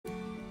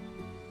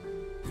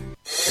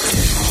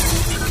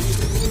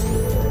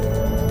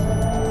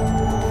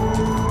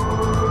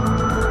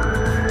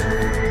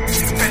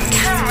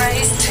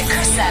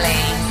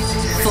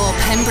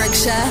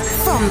Pembrokeshire,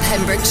 from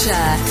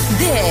Pembrokeshire,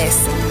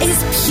 this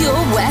is Pure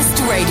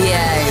West Radio.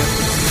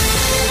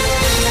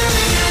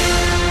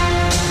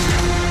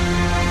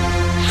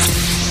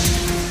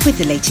 With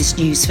the latest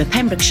news for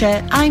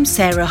Pembrokeshire, I'm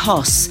Sarah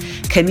Hoss.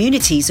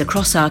 Communities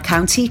across our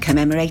county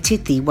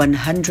commemorated the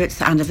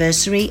 100th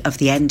anniversary of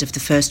the end of the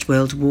First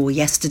World War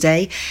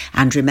yesterday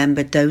and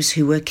remembered those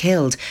who were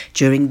killed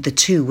during the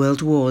two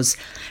World Wars.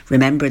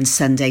 Remembrance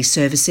Sunday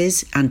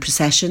services and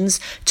processions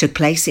took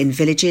place in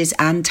villages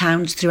and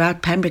towns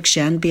throughout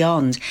Pembrokeshire and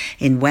beyond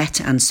in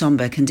wet and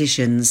sombre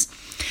conditions.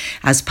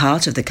 As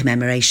part of the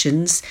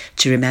commemorations,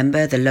 to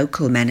remember the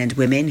local men and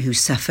women who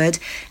suffered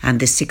and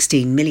the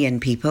 16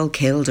 million people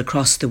killed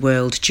across the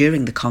world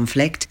during the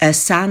conflict, a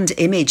sand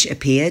image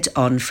appeared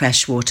on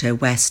Freshwater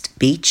West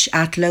Beach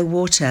at low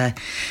water.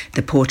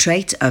 The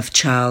portrait of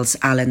Charles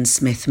Allen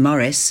Smith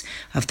Morris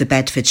of the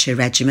Bedfordshire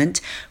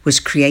Regiment was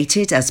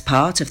created as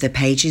part of the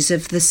Pages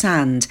of the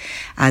Sand,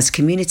 as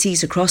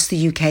communities across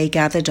the UK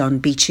gathered on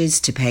beaches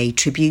to pay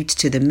tribute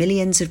to the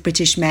millions of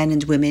British men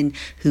and women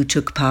who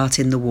took part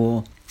in the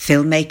war.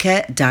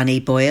 Filmmaker Danny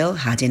Boyle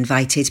had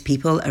invited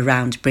people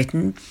around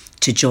Britain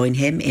to join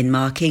him in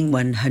marking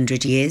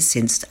 100 years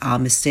since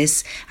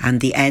armistice and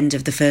the end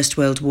of the First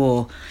World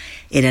War.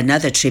 In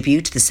another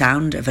tribute, the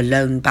sound of a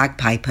lone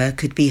bagpiper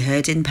could be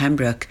heard in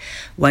Pembroke.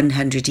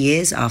 100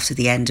 years after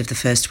the end of the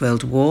First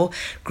World War,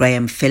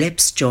 Graham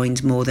Phillips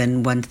joined more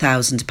than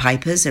 1,000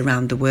 pipers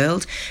around the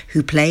world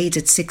who played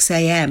at 6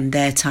 a.m.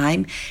 their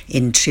time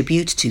in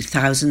tribute to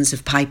thousands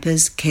of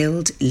pipers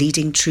killed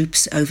leading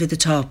troops over the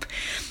top.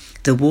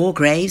 The war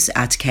graves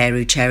at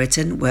Carew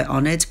Cheriton were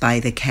honoured by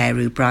the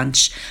Carew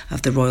branch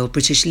of the Royal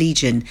British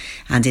Legion,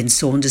 and in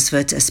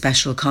Saundersfoot a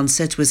special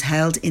concert was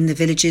held in the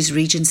village's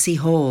Regency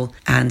Hall.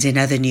 And in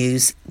other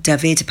news,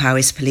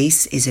 Dyfed-Powys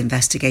Police is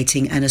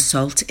investigating an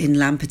assault in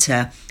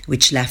Lampeter,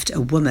 which left a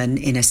woman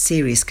in a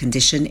serious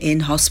condition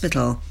in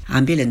hospital.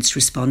 Ambulance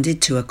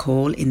responded to a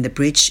call in the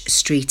Bridge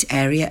Street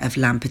area of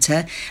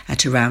Lampeter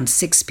at around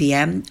 6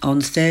 p.m.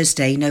 on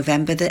Thursday,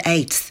 November the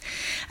 8th.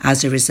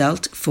 As a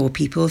result, 4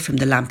 people from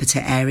the Lampeter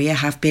area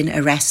have been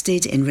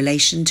arrested in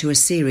relation to a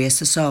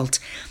serious assault.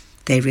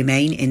 They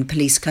remain in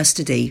police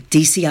custody.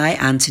 DCI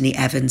Anthony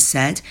Evans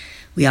said,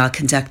 "We are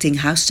conducting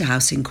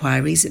house-to-house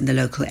inquiries in the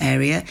local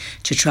area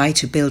to try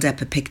to build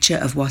up a picture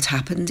of what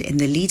happened in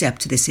the lead-up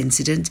to this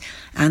incident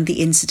and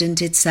the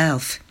incident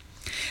itself.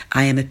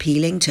 I am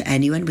appealing to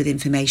anyone with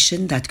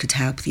information that could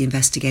help the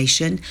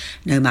investigation,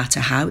 no matter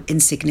how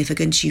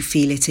insignificant you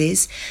feel it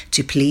is,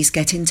 to please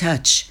get in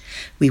touch.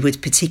 We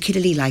would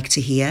particularly like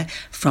to hear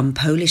from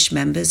Polish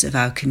members of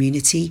our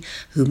community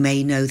who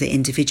may know the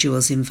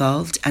individuals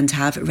involved and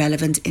have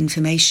relevant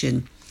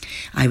information.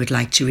 I would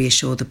like to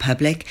reassure the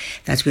public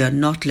that we are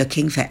not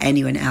looking for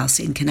anyone else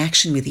in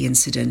connection with the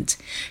incident.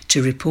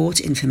 To report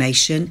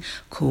information,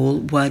 call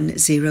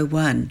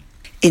 101.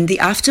 In the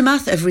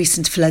aftermath of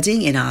recent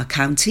flooding in our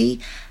county,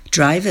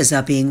 drivers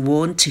are being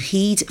warned to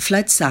heed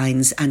flood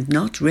signs and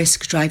not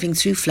risk driving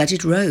through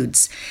flooded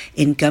roads.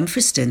 In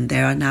Gumfreston,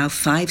 there are now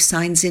 5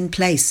 signs in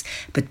place,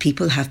 but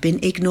people have been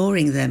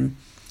ignoring them.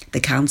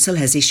 The council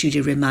has issued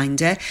a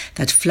reminder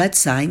that flood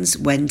signs,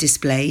 when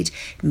displayed,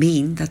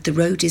 mean that the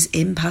road is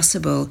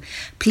impassable.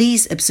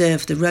 Please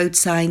observe the road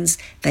signs.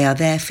 They are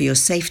there for your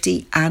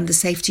safety and the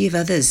safety of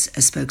others,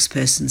 a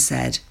spokesperson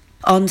said.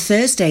 On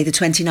Thursday, the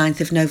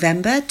 29th of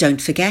November,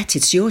 don't forget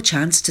it's your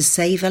chance to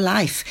save a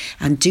life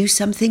and do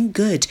something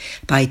good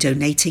by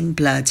donating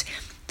blood.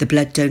 The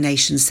blood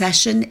donation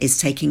session is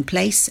taking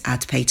place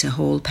at Pater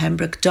Hall,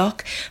 Pembroke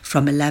Dock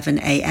from 11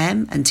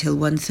 a.m. until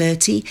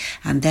 1:30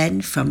 and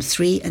then from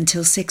 3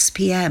 until 6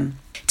 p.m.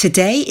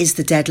 Today is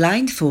the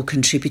deadline for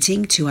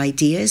contributing to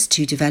ideas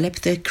to develop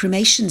the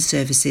cremation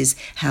services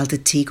held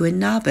at Tiguin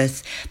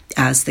Narberth,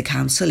 as the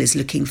council is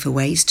looking for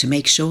ways to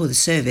make sure the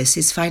service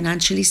is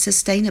financially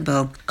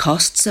sustainable.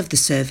 Costs of the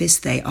service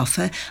they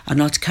offer are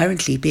not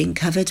currently being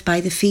covered by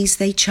the fees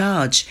they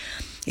charge.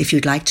 If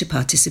you'd like to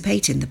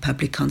participate in the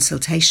public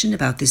consultation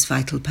about this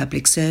vital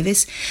public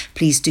service,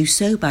 please do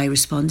so by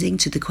responding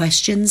to the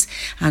questions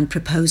and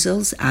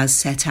proposals as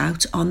set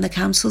out on the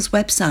council's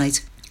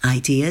website.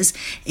 Ideas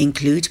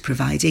include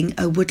providing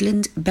a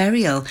woodland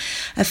burial,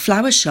 a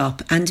flower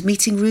shop and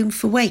meeting room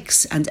for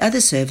wakes and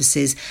other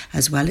services,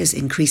 as well as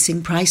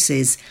increasing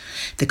prices.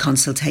 The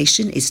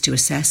consultation is to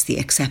assess the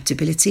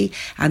acceptability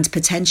and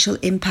potential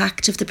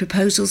impact of the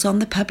proposals on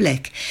the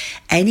public.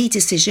 Any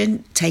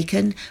decision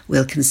taken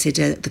will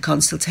consider the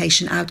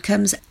consultation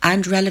outcomes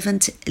and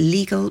relevant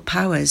legal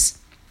powers.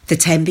 The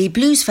Tenby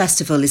Blues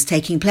Festival is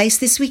taking place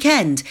this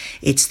weekend.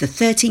 It's the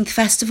 13th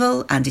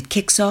festival and it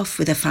kicks off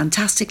with a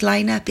fantastic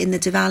lineup in the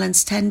De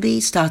Valence Tenby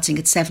starting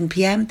at 7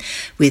 p.m,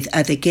 with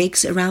other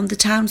gigs around the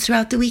town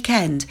throughout the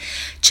weekend.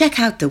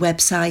 Check out the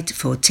website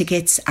for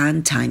tickets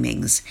and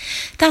timings.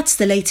 That's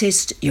the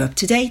latest. You're up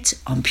to date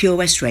on Pure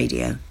West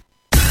Radio.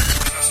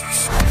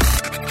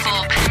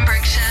 For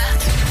Pembrokeshire,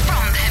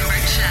 from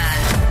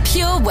Pembrokeshire,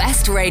 Pure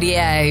West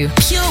Radio.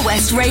 Pure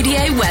West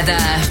Radio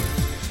weather.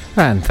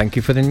 And thank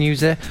you for the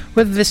news there.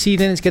 Weather this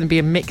evening is going to be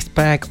a mixed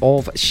bag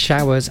of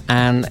showers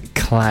and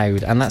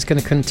cloud, and that's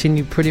going to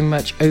continue pretty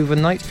much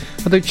overnight,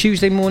 although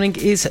Tuesday morning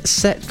is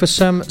set for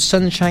some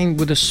sunshine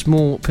with a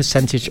small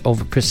percentage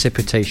of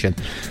precipitation.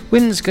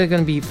 Winds are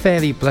going to be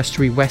fairly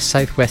blustery,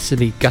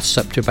 west-southwesterly, gusts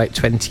up to about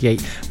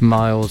 28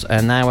 miles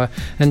an hour,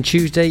 and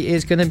Tuesday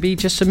is going to be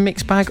just a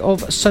mixed bag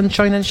of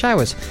sunshine and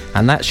showers.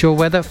 And that's your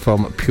weather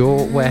from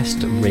Pure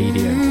West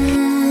Radio.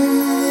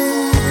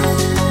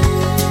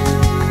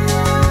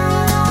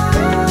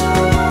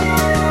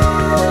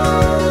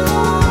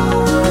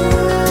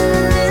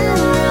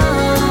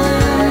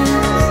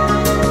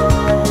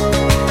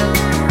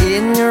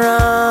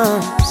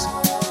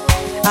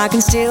 I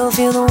can still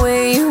feel the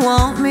way you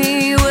want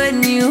me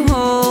when you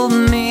hold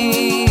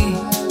me.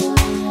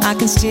 I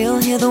can still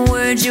hear the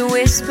words you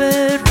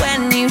whispered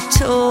when you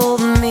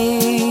told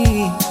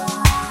me.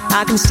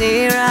 I can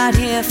stay right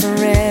here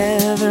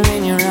forever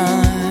in your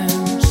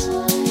arms.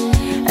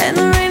 And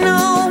there ain't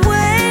no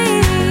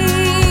way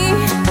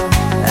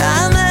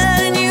I'm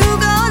letting you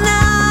go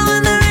now.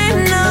 And there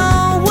ain't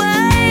no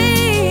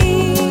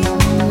way.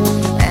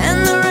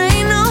 And there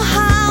ain't no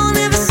how I'll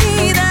never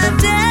see that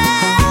day.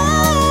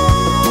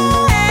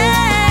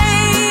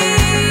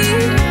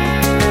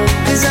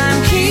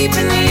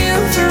 Keeping you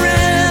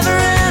forever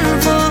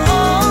and for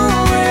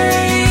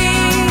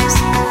always.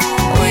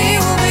 We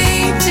will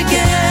be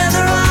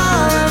together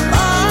all of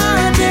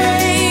our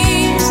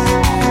days.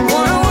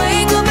 Wanna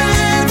wake up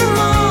every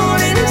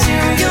morning to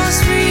your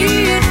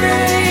sweet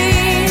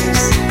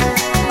face.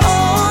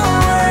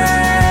 Always.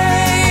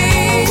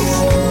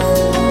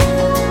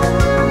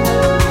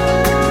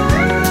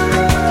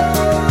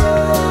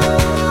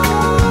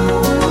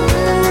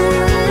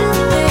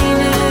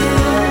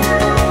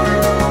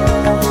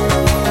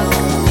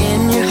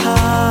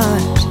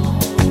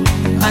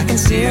 I can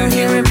still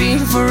hear it beat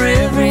for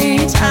every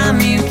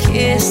time you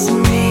kiss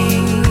me.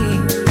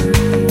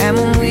 And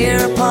when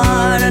we're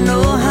apart, I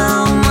know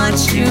how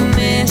much you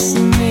miss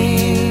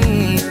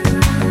me.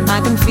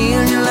 I can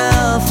feel your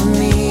love for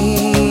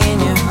me in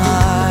your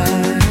heart.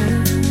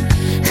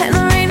 And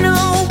there ain't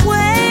no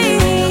way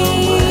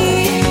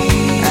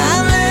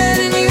I'm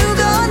letting you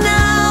go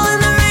now.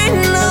 And there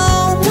ain't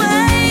no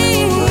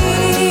way.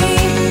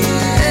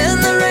 And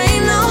there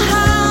ain't no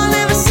how I'll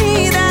never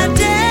see that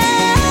day.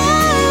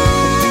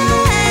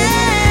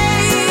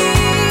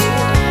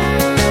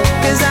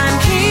 I'm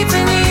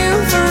keeping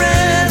you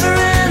forever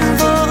and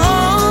for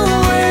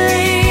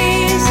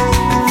always.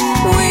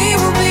 We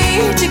will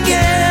be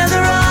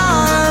together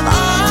all of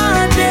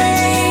our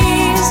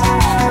days.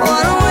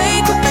 Wanna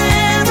wake up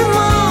every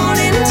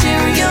morning to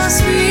your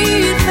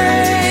sweet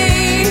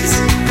face.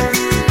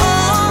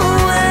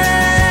 Always.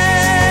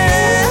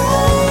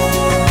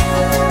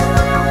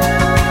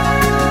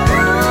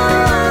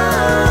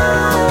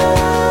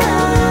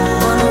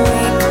 Wanna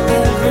wake up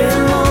every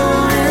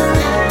morning.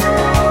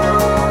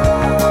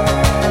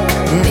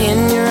 And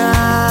in your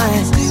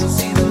eyes,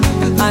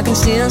 I can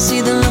still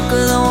see the look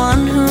of the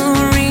one who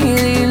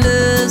really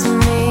loves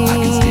me.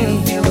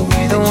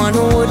 The one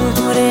who wouldn't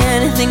put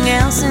anything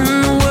else in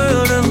the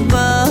world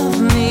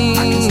above me.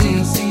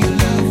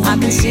 I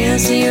can still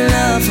see your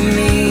love for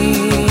me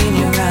in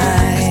your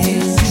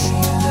eyes.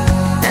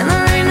 And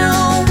there ain't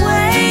no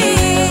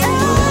way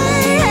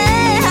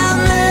I'm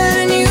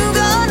letting you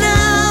go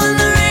now. And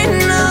there ain't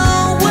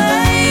no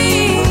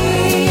way.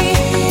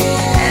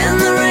 And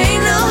there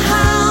ain't no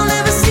how I'll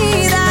never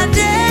see that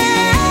day.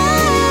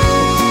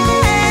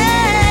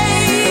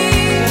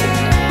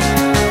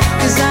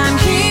 'Cause I'm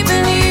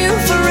keeping you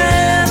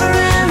forever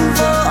and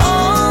for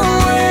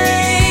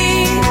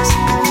always.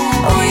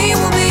 We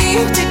will be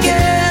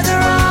together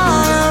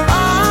all of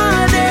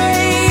our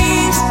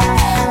days.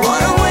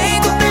 Wanna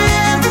wake up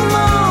every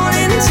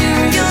morning to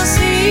your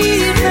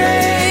sweet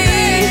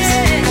face.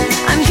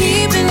 I'm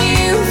keeping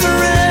you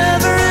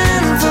forever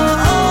and for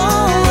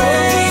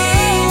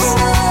always.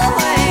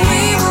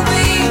 We will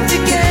be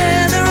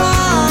together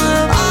all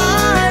of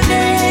our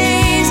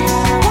days.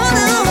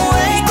 Wanna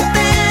wake up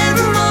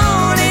every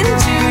morning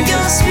to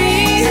your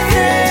sweet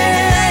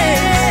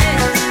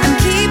face. I'm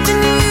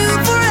keeping you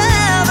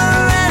forever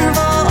and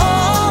for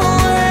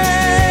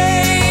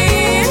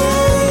always.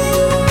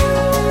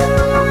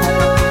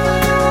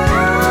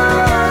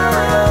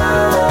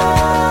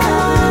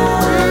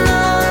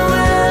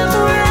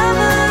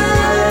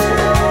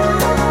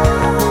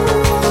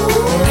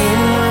 In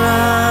your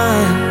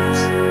arms.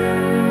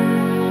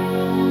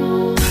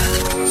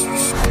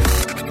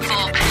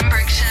 For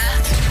Pembrokeshire,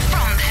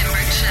 from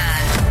Pembrokeshire.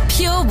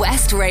 Pure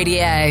West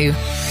Radio.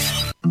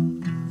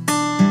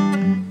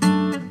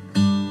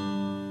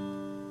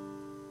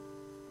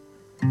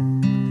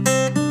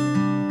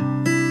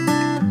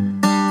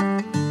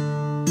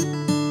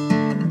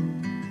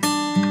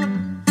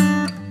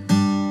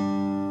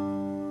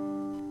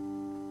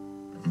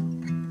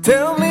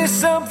 Tell me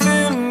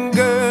something,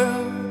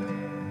 girl.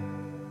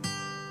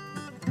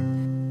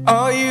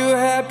 Are you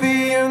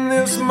happy in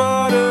this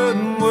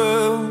modern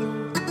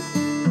world?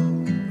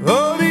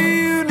 Or do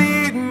you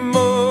need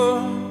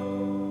more?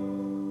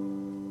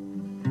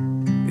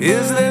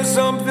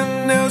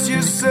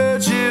 you're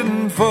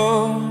searching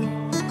for,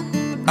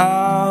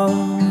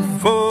 I'm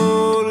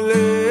falling.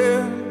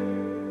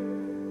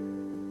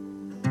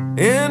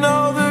 In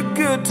all the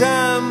good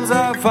times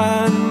I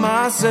find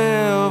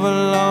myself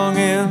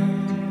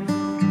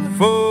longing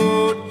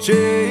for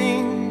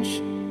change,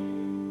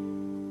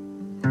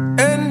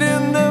 and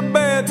in the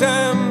bad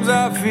times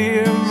I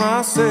fear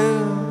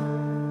myself.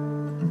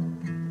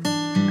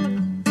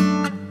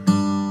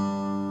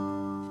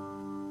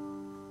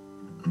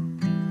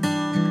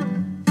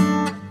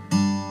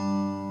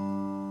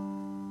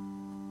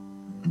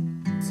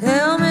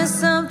 Tell me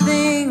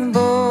something,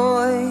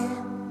 boy.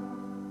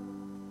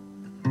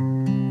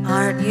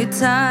 Aren't you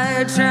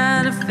tired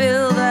trying to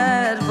fill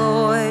that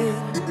void?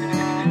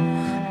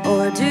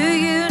 Or do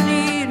you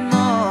need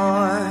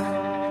more?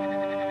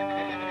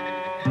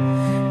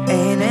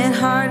 Ain't it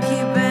hard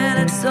keeping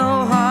it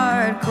so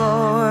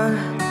hardcore?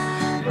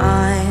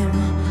 I'm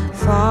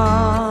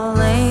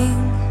falling.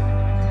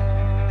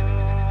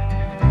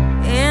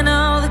 In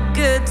all the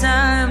good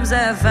times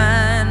I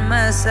find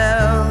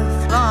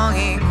myself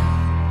longing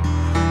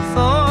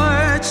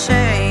for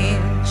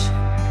change,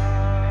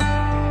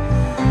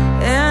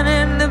 and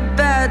in the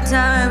bad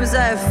times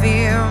I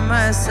fear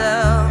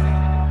myself.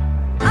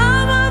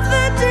 I'm of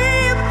the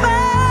deep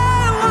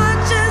end,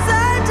 watch as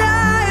I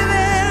dive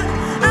in.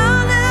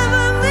 I'll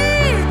never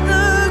meet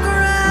the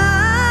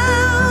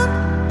ground.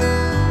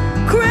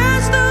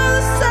 Crash through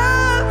the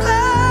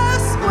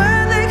surface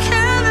where they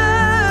can't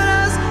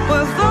hurt us.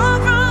 We're far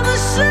from the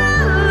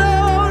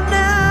shallow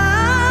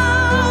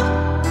now.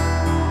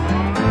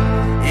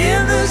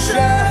 In the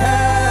shallow,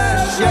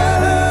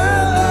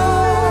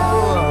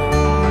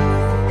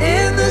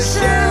 in the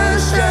shallow,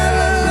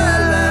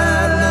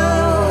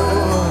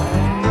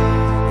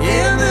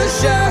 in the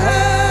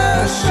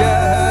shallow,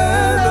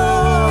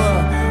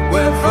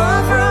 we're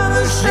far from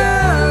the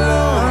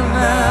shallow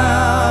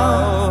now.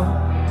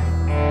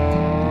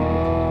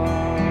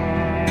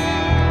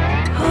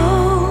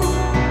 Oh,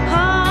 oh,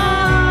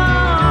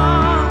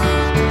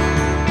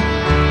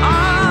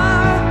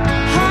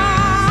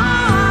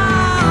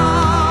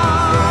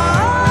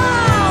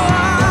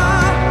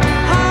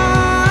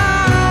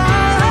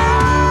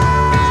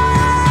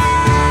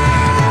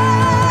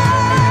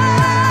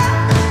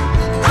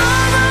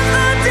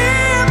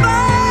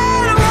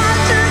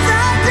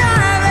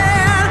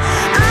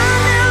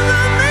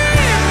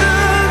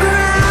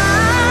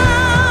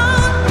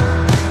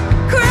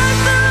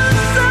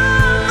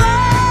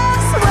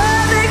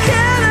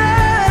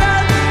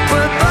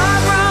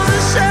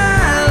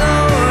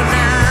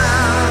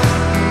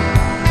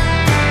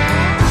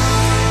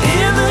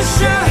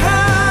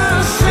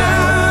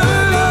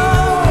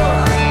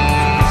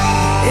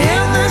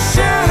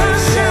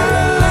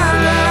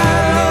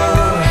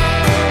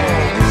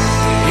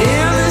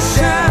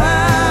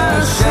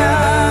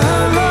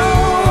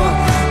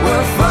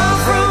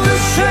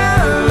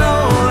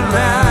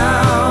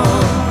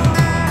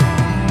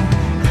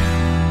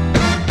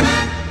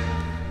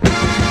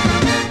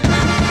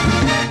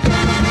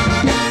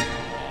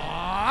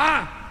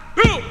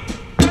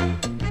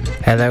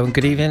 Hello and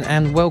good evening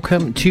and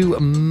welcome to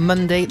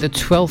Monday the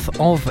 12th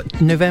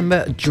of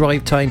November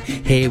Drive Time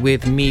here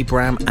with me,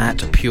 Bram,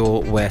 at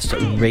Pure West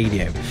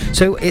Radio.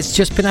 So it's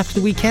just been after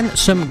the weekend,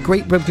 some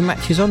great rugby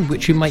matches on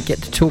which we might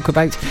get to talk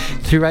about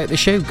throughout the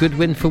show. Good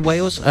win for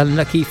Wales,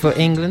 unlucky for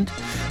England,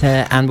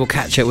 and we'll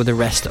catch up with the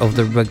rest of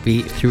the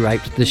rugby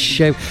throughout the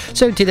show.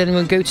 So did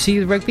anyone go to see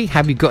the rugby?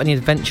 Have you got any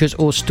adventures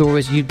or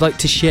stories you'd like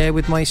to share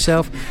with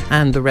myself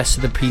and the rest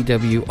of the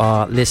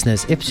PWR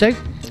listeners? If so,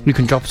 you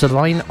can drop us a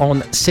line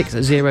on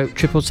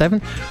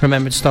 60777.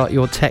 Remember to start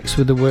your text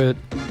with the letters,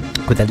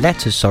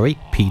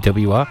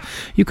 PWR.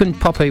 You can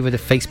pop over to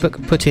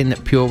Facebook, put in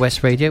Pure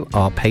West Radio,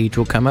 our page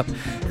will come up,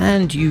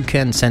 and you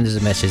can send us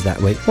a message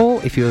that way.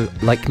 Or if you're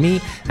like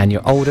me and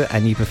you're older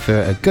and you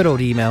prefer a good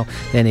old email,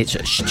 then it's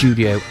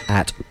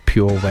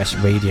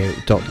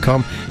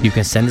studio@purewestradio.com. You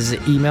can send us an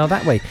email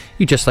that way.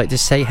 You just like to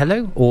say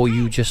hello, or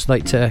you just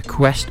like to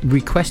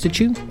request a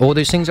tune. All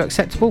those things are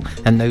acceptable,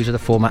 and those are the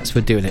formats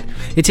for doing it.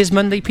 It is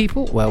Monday,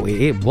 people. Well,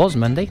 it was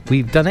Monday.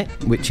 We've done it,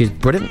 which is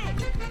brilliant.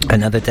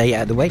 Another day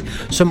out of the way.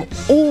 Some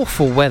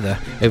awful weather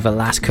over the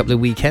last couple of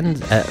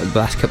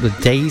last couple of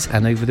days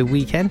and over the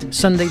weekend.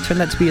 Sunday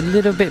turned out to be a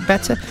little bit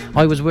better.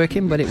 I was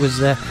working, but it was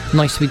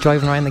nice to be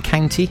driving around the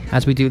county,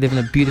 as we do live in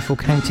a beautiful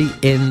county,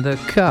 in the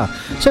car.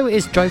 So it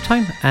is drive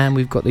time, and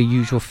we've got the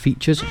usual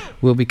features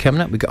will be coming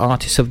up. We've got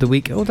Artists of the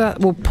Week. Oh,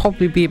 that will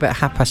probably be about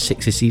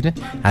 6:30 this evening.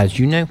 As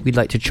you know, we'd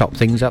like to chop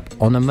things up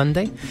on a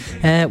Monday.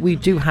 We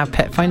do have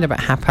Petfinder about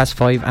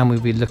 5:30, and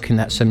we'll be looking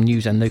at some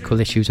news and local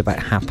issues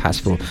about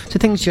 4:30. So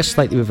things just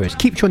slightly reversed.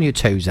 Keeps you on your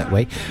toes that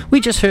way.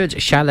 We just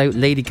heard Shallow,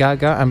 Lady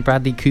Gaga and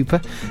Bradley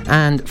Cooper,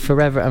 and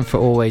Forever and For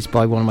Always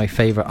by one of my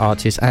favourite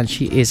artists, and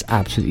she is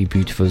absolutely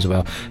beautiful as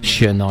well,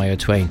 Shania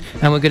Twain.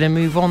 And we're going to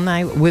move on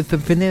now with the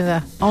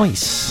Vanilla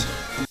Ice.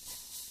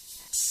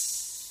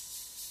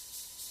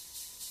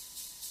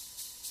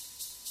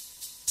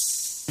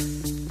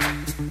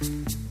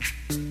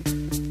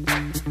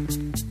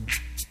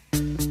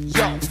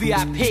 Yo,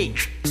 VIP.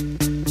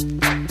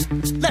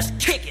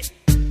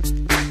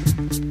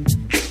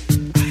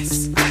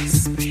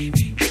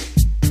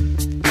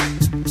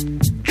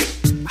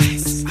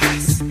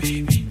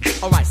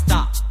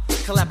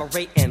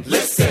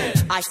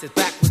 I sit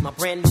back with my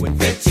brand new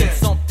invention.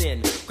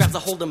 Something grabs a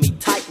hold of me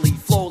tightly,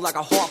 flow like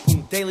a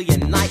harpoon daily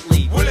and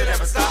nightly. Will it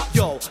ever stop?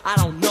 Yo, I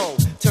don't know.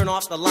 Turn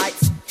off the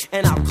lights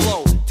and I'll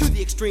glow. To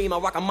the extreme, I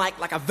rock a mic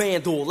like a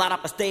vandal. Light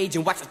up a stage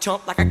and wax a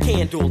chump like a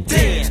candle.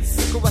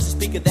 Dance, caress a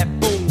speaker that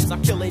booms.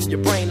 I'm killing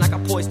your brain like a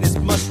poisonous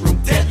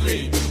mushroom.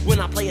 Deadly, when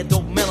I play a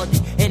dope melody.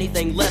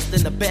 Anything less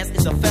than the best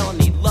is a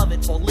felony. Love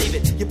it or leave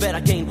it, you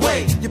better gain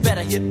weight. You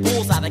better hit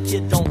bullseye, the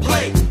kid don't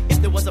play.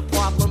 If there was a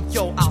problem,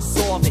 yo, I'll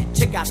solve it.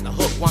 Check out the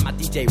hook while my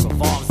DJ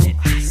revolves it.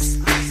 Ice,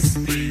 ice,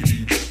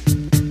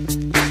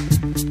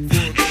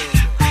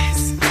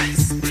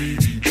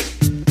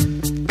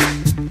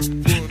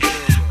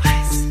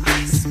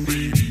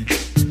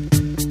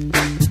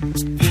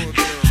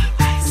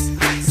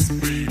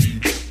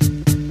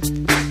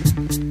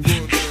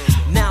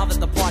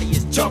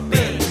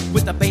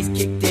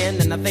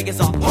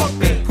 Vegas all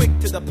pumping, quick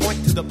to the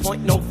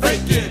point, no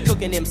faking.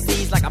 Cooking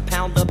MCs like a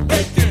pound of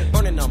bacon,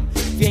 burning them.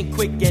 If you ain't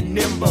quick and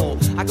nimble,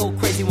 I go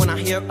crazy when I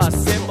hear a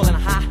cymbal and a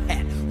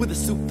hi-hat with a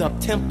souped-up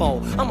tempo.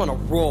 I'm on a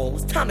roll,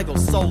 it's time to go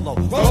solo.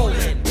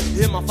 Rolling,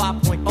 hit my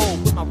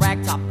 5.0, put my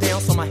rag top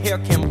down so my hair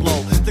can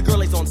blow. The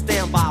girl is on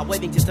standby,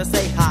 waiting just to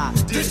say hi.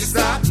 Did you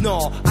stop?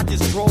 No, I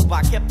just drove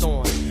by, kept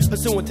on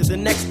pursuing to the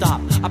next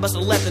stop. I bust a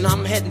left and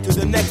I'm heading to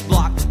the next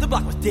block. The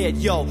block was dead,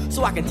 yo,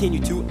 so I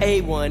continue to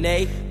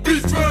A1A.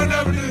 Beachfront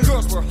Avenue.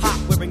 Girls were hot,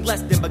 wearing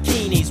less than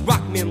bikinis.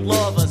 Rock men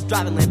lovers,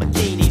 driving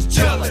Lamborghinis.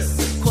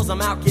 Jealous, cause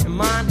I'm out getting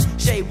mine.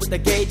 Shade with the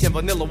gauge and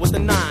vanilla with the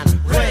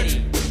 9.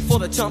 Ready for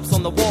the chumps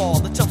on the wall.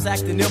 The chumps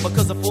acting ill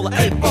because they're full of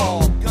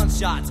 8-ball.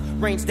 Gunshots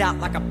ranged out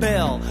like a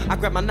bell. I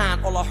grabbed my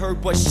 9, all I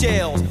heard was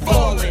shells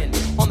falling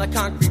on the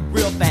concrete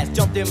real fast.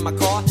 Jumped in my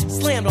car,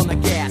 slammed on the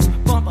gas.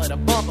 Bumper to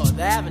bumper,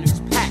 the avenue's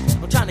packed.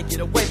 I'm trying to get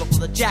away before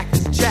the jack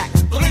is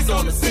jacked. Police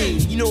on the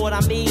scene, you know what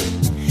I mean?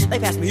 They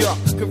passed me up,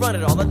 could run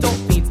it all, the dope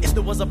fiends. If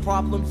there was a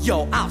problem,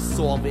 yo, I'll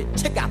solve it.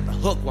 Check out the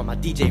hook while my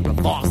DJ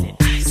revolves it.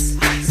 Ice,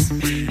 ice,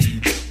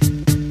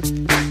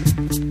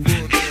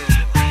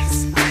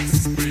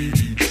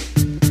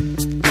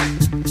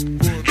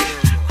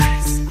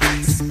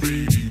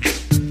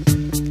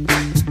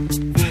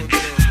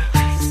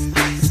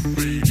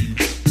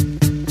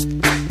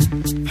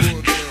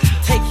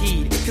 take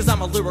heed, cause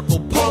I'm a lyrical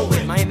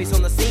poet. Miami's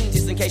on the scene,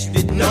 just in case you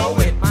didn't know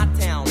it. My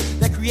town,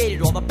 that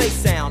created all the bass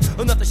sound.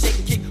 Enough to shake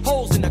and kick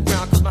holes in the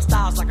ground, cause my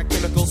style's like a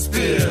chemical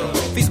spill.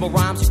 Feasible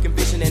rhymes you can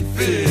vision and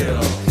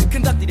feel.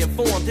 Conducted in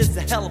form, this is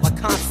a hell of a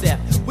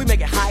concept. We make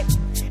it hype,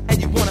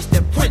 and you want us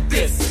to print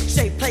this.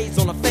 Shape plays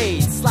on a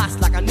fade, slice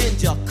like a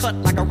ninja, cut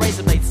like a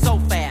razor blade so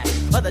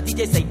fast. Other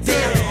DJs say,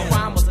 damn, if a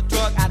rhyme was a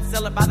drug, I'd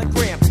sell it by the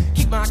gram.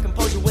 Keep my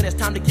composure when it's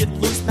time to get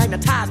loose.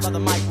 Magnetized by the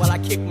mic while I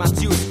kick my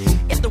juice.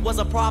 If there was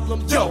a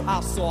problem, yo,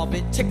 I'll solve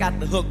it. Check out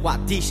the hook while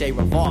DJ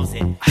revolves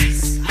it.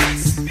 Ice,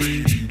 ice,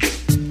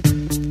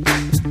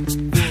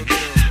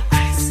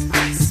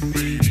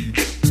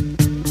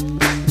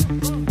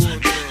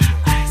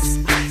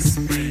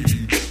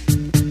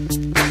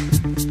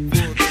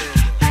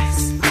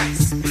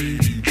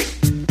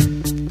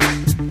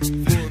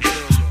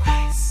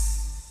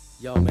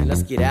 yo, man,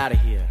 let's get out of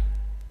here.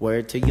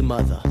 Word to your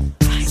mother.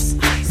 Ice,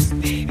 ice,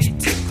 baby,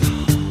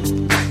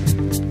 tickle.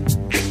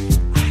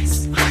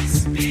 Ice,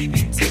 ice,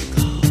 baby,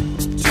 tickle.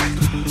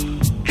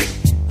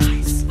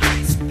 Ice,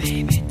 ice,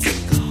 baby,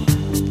 tickle.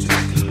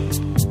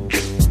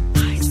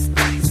 Ice,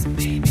 ice,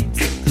 baby,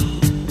 tickle.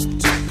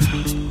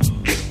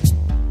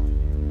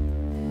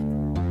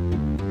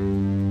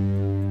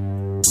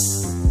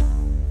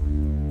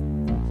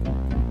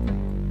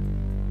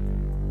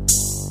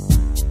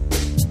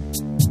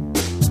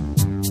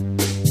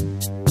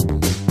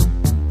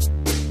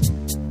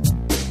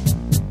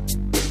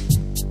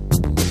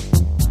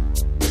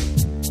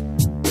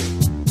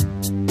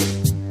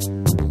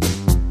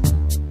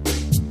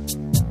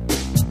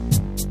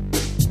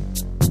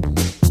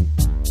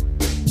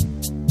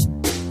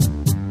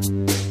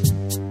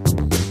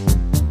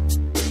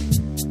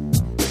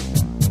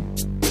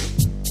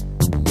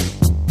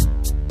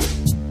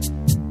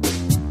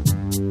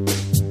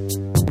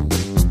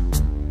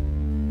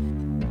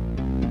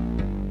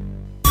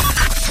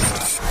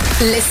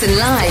 Listen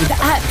live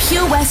at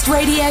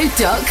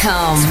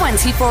purewestradio.com.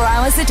 24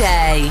 hours a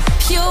day.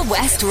 Pure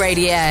West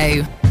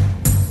Radio.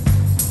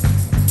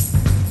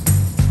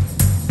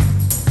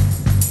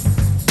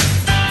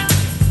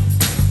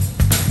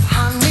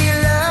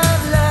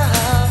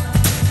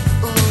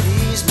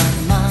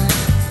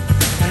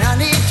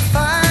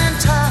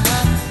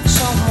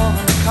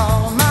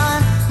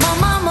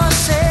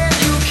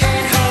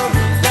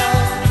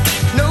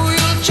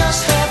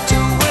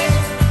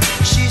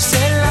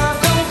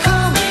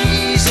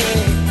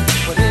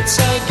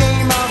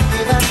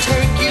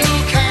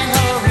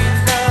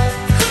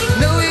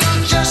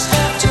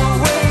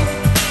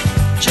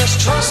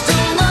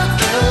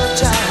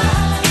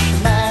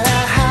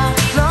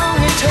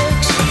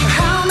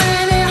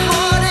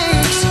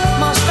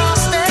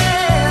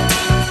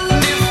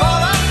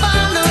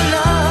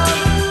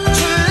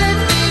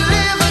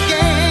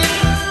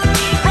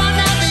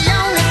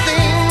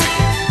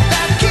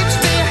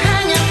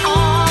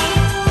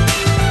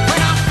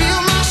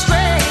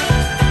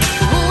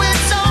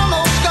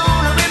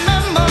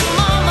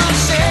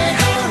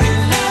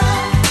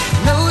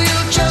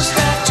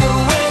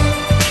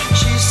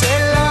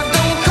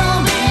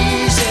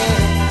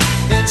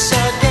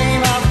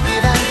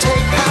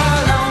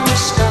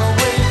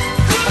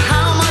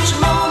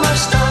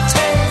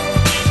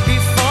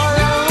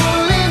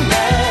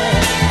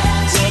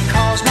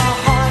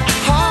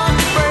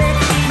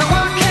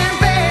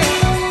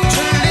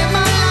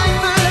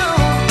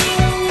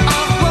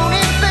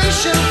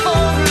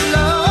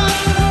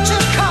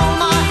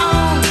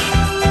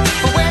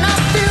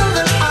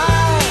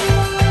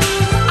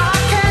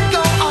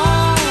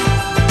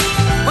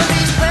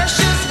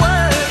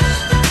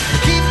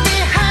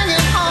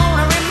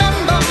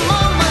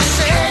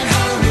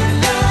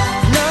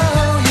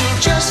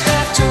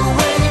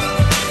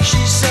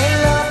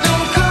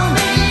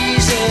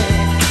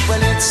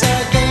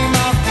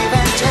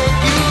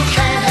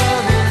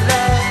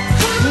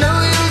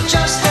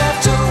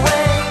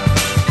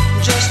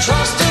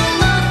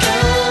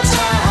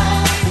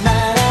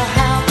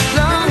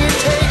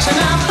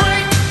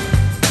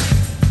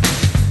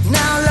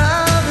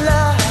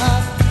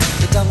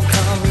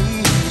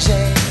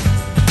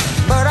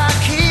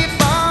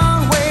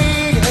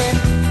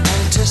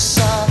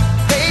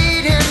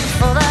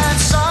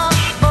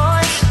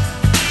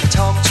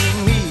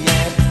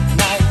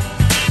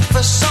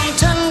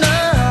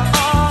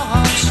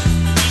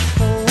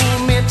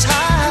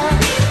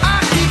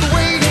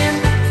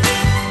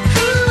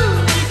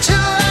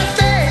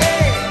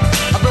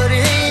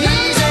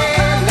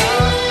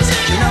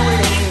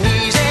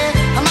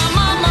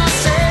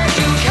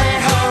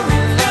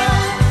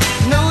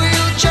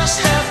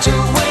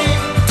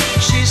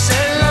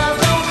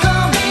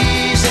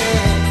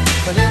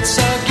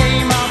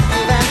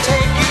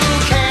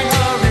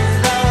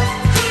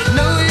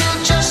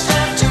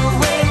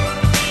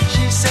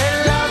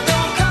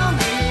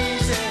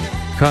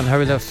 Can't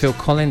Hurry Love, Phil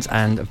Collins,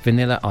 and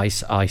Vanilla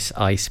Ice, Ice,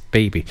 Ice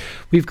Baby.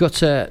 We've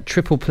got a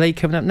triple play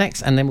coming up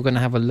next, and then we're going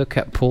to have a look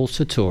at Paul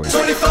Sartori.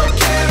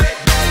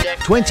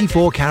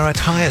 24 Carat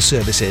Hire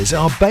Services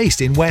are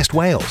based in West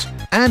Wales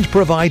and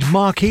provide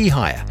marquee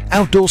hire,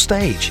 outdoor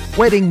stage,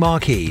 wedding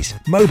marquees,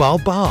 mobile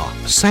bar,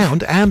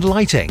 sound and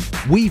lighting.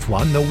 We've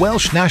won the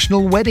Welsh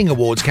National Wedding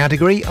Awards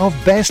category of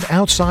Best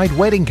Outside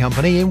Wedding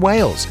Company in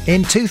Wales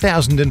in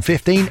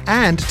 2015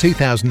 and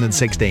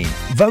 2016,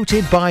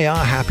 voted by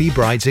our happy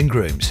brides and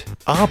grooms.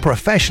 Our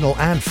professional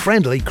and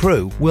friendly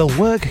crew will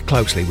work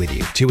closely with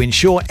you to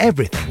ensure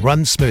everything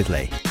runs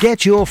smoothly.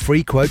 Get your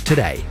free quote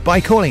today by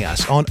calling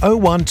us on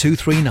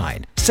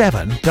 01239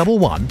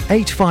 711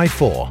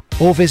 854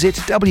 or visit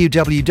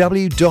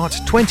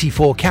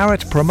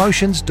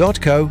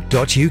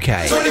www.24caratpromotions.co.uk.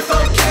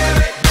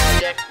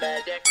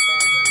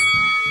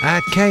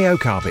 At KO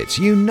Carpets,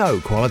 you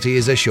know quality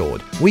is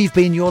assured. We've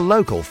been your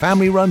local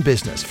family-run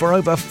business for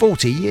over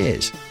 40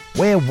 years.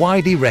 We're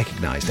widely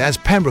recognised as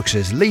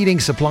Pembrokeshire's leading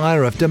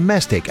supplier of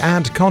domestic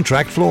and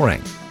contract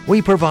flooring.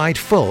 We provide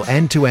full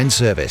end-to-end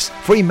service,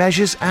 free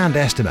measures and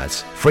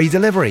estimates, free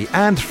delivery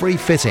and free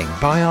fitting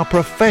by our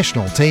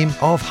professional team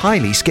of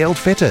highly skilled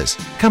fitters.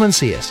 Come and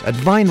see us at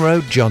Vine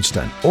Road,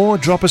 Johnston, or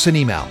drop us an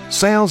email,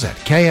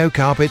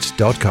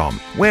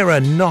 sales@kocarpets.com. We're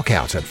a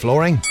knockout at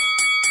flooring.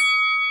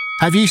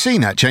 Have you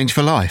seen that Change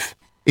for Life?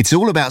 It's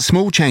all about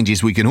small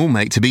changes we can all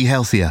make to be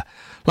healthier,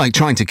 like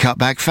trying to cut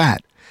back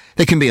fat.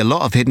 There can be a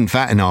lot of hidden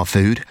fat in our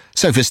food,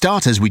 so for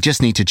starters we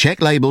just need to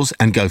check labels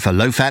and go for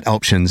low-fat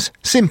options.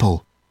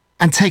 Simple.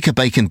 And take a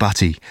bacon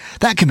butty.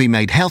 That can be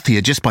made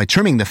healthier just by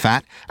trimming the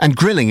fat and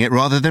grilling it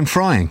rather than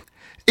frying.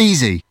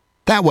 Easy.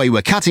 That way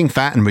we're cutting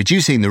fat and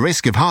reducing the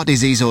risk of heart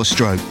disease or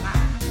stroke.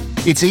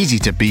 It's easy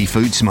to be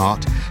food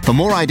smart. For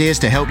more ideas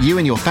to help you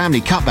and your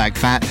family cut back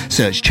fat,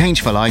 search Change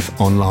for Life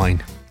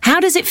online. How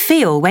does it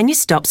feel when you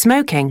stop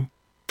smoking?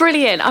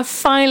 Brilliant, I've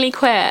finally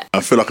quit.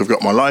 I feel like I've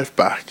got my life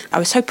back. I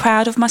was so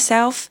proud of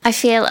myself. I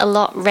feel a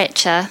lot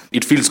richer.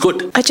 It feels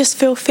good. I just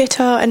feel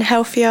fitter and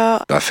healthier.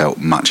 I felt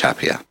much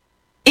happier.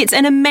 It's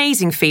an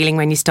amazing feeling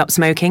when you stop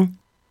smoking.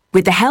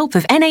 With the help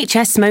of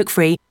NHS Smoke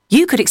Free,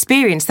 you could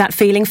experience that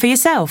feeling for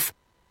yourself.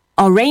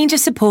 Our range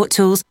of support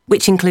tools,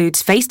 which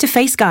includes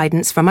face-to-face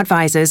guidance from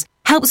advisors,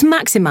 helps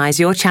maximise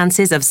your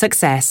chances of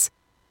success.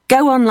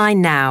 Go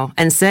online now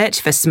and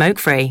search for Smoke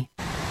Free.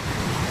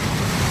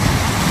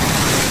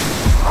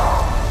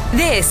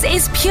 This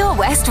is Pure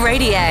West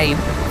Radio.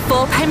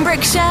 For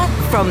Pembrokeshire,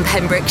 from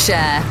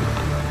Pembrokeshire.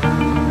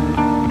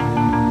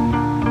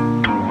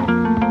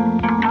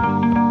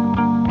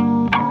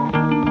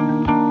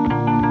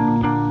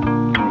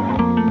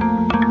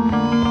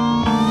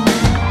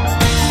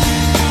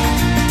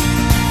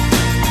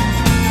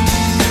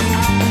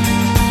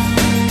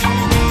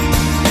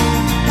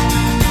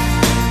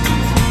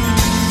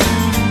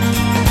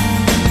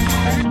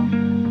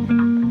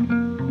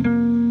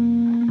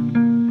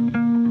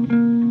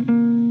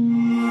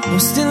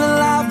 Still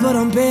alive, but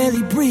I'm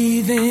barely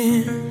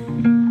breathing.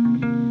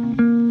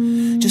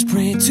 Just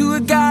praying to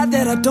a God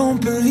that I don't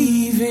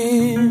believe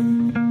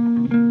in.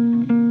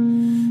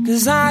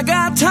 'Cause I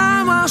got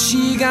time while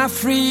she got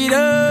freedom.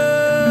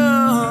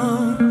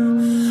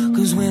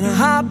 'Cause when a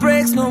heart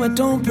breaks, no, it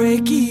don't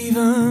break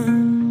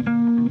even.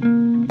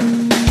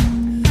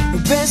 The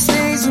best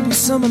days will be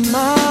some of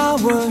my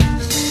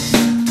worst.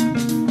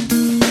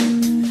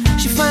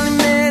 She finally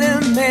met a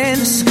man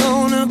that's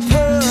gonna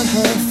put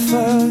her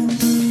first.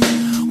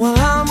 While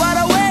I'm wide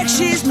awake,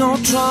 she's no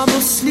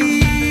trouble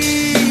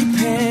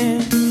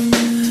sleeping.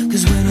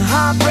 'Cause when a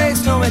heart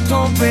breaks, no, it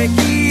don't break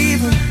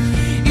even,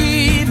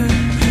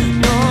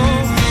 no.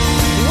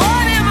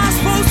 What am I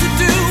supposed to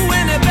do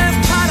when the best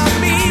part of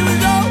me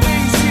was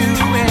always you?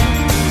 And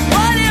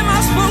what am I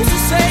supposed to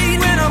say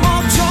when I'm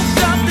all choked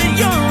up that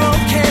you're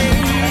okay?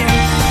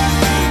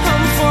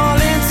 I'm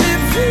falling to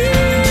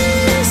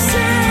pieces,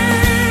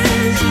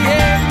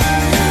 yeah.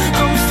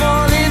 I'm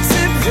falling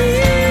to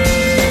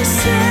pieces.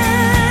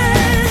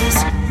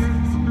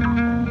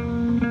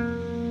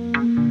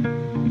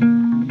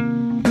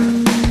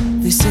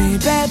 They say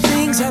bad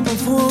things happen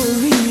for a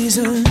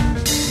reason,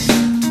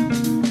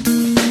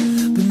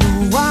 but no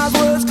wild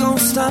words gon'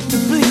 stop the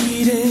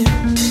bleeding.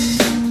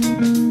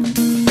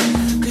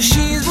 'Cause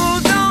she's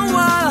moved on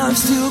while I'm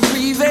still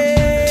grieving.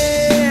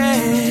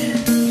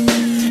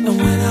 And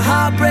when a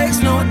heart breaks,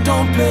 no, it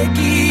don't break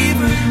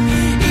even,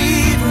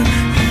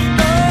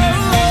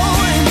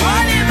 oh. And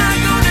what am I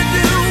gonna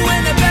do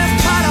when the best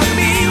part of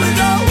me was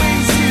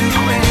always you?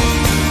 And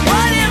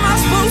what am I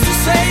supposed to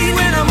say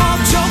when I'm all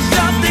choked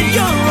up that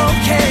you're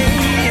okay?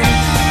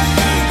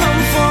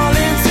 I'm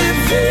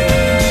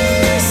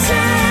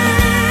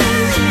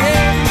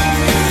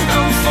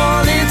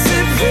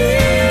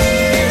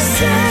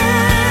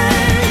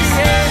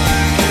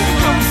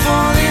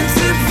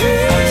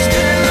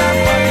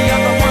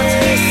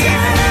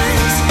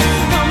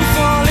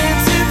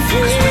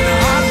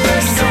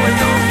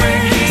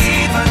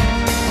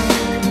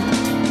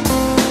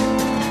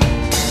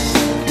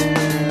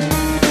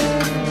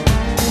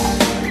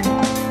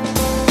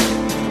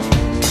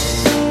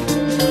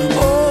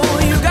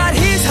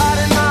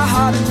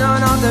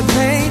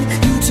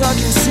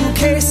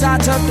I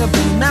tucked up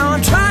and now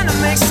I'm trying to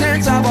make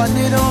sense of what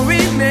little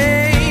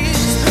remains.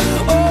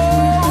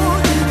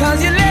 Oh,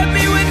 cause you left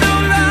me with no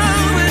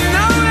love and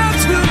no love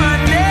to my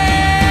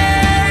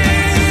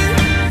name.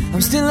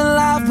 I'm still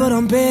alive but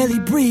I'm barely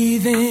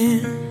breathing,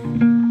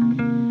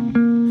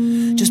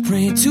 just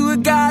praying to a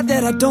God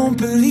that I don't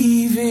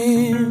believe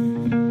in.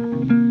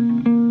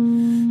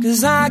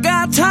 Cause I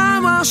got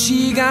time while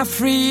she got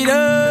freedom.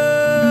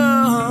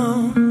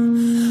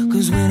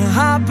 Cause when a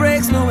heart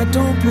breaks, no it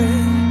don't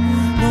break.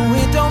 No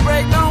it don't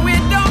break, no it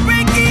don't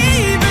break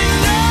even.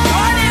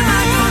 What am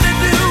I gonna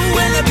do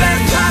when the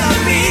best part of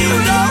me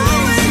was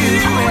always you?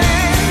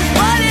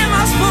 What am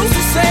I supposed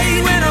to say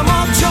when I'm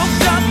all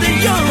choked up that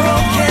you're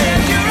okay?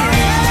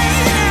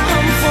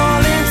 I'm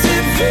falling to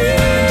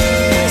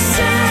pieces,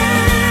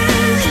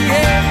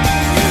 yeah.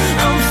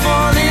 I'm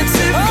falling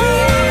to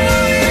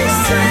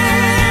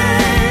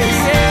pieces,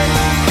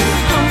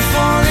 yeah. I'm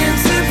falling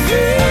to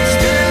pieces.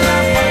 Still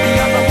I find the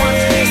other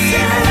one's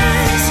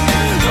pieces.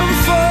 I'm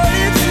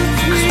falling to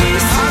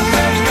pieces. I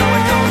know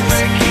it don't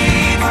break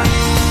even.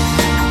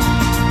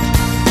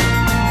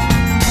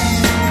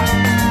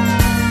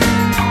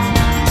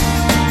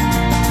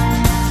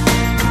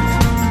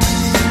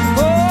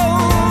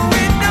 Oh,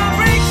 it don't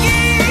break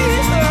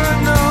even,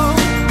 no.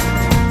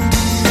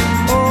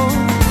 Oh,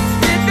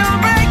 it don't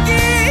break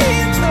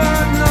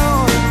even, no.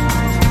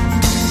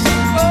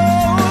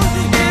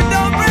 Oh, it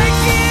don't break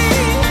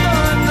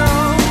even, no.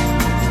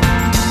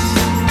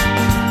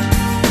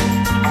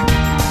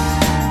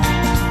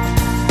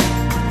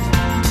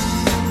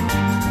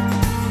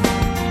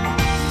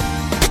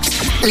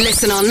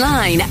 Listen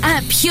online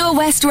at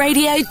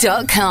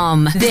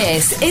purewestradio.com.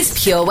 This is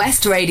Pure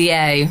West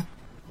Radio.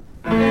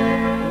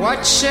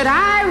 What should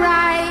I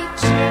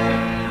write?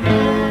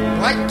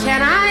 What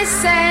can I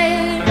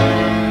say?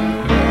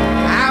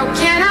 How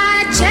can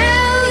I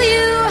tell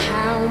you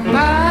how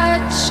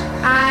much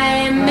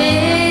I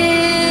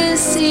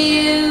miss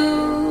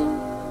you?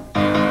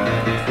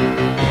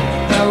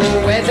 The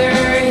weather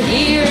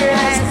here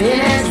has been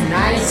as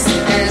nice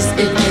as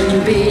it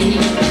can be,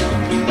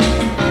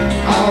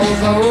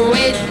 although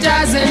it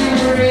doesn't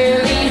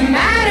really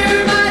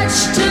matter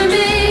much to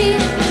me.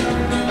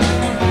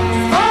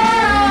 For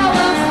all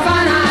the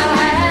fun I'll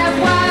have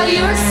while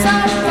you're so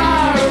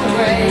far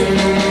away,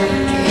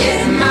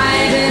 it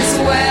might as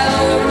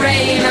well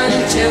rain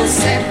until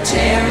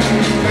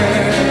September.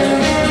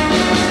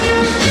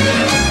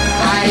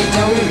 I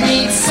don't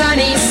need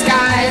sunny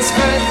skies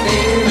for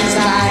things I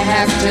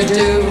have to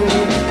do,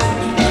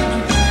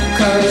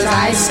 'cause I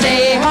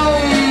stay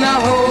home the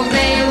whole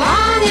day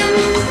long and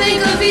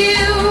think of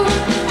you.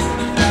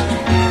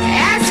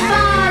 As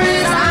far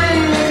as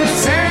I'm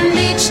concerned,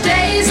 each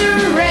day's a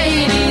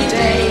rainy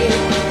day,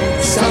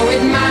 so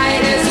it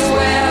might as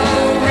well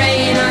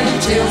rain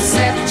until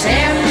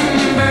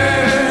September.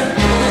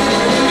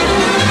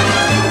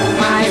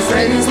 My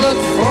friends look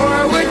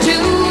forward to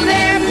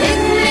their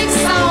picnics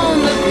on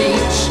the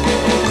beach.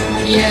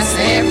 Yes,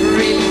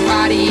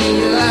 everybody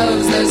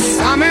loves the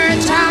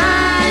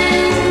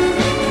summertime.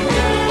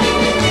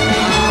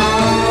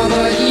 Oh,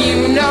 but you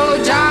know,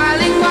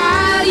 darling,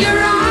 while your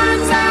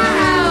arms are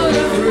out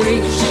of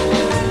reach,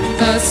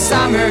 the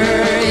summer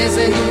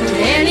isn't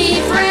any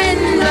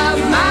friend of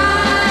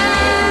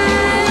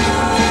mine.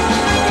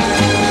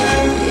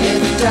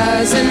 It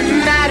doesn't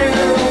matter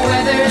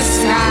whether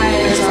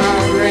skies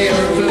are gray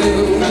or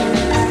blue.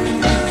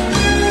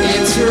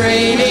 It's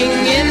raining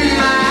in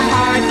my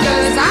heart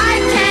 'cause I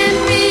can't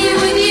be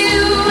with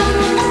you.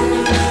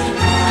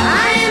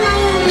 I'm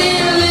only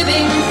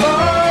living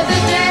for the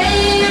day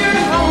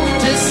you're home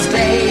to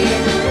stay,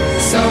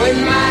 so it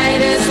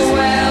might as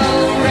well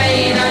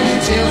rain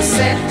until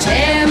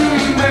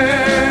September.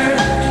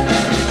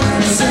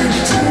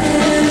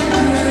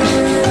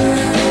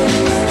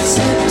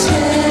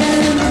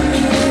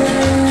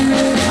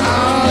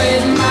 Oh,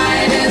 it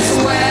might as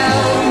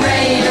well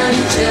rain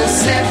until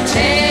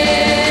September.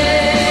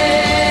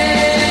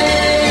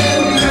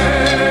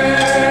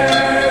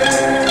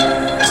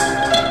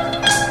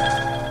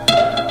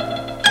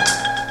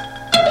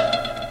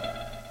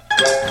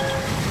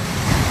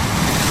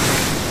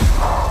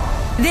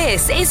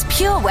 This is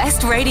Pure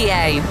West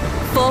Radio.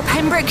 For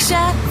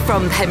Pembrokeshire,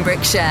 from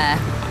Pembrokeshire.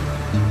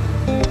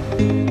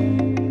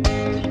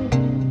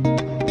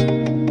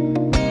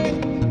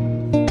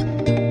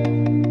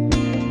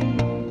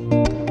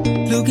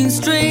 Looking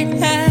straight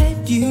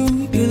at you,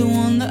 you're the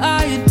one that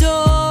I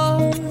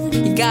adore.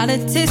 You got a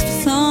taste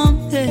for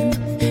something,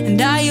 and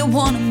now you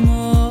want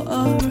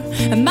more.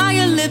 Am I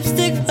a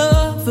lipstick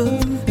lover,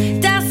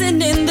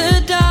 dancing in the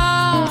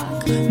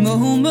dark?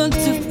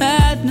 Moments of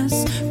madness,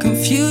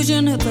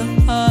 confusion at the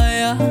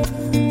higher.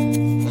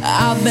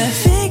 I've been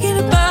thinking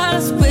about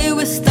us, where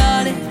we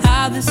started,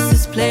 how this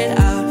is played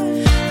out,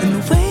 and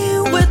the way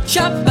in which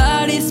our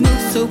bodies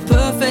move so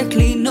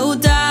perfectly. No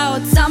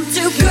doubts, I'm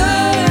too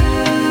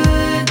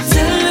good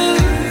to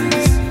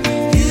lose.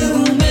 You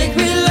make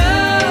me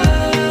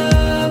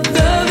love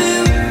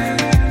you.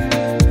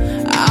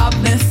 I've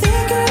been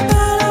thinking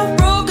about our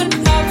broken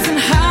hearts and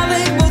how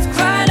they both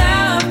cried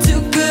out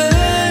too good.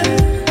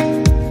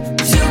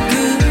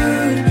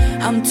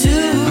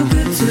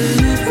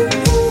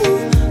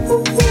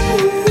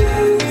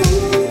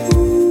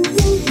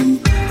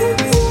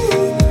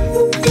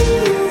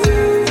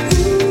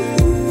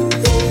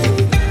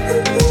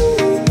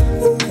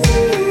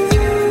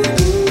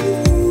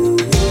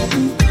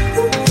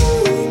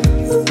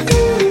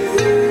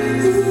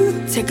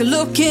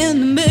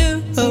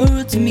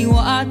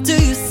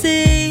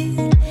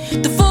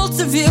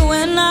 of you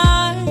and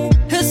I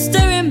are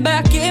staring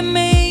back at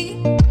me.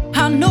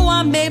 I know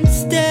I made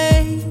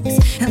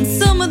mistakes, and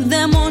some of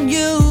them on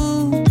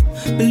you.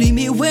 Believe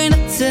me when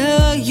I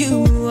tell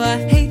you, I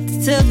hate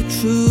to tell the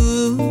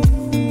truth.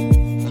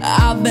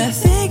 I've been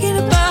thinking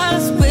about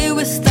us, where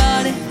we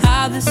started,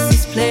 how this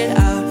is played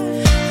out,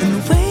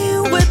 and the way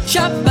in which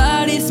our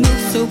bodies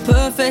move so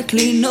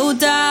perfectly, no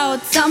doubt.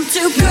 I'm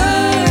too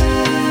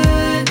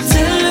good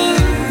to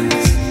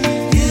lose.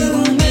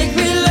 You make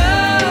me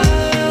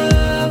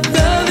love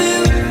you.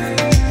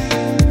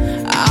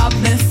 I've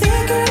been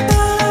thinking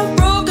about our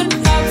broken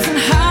hearts and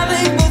how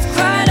they both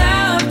cried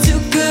out. Too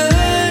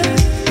good,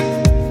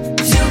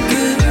 too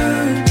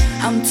good.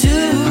 I'm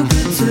too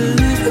good to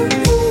lose.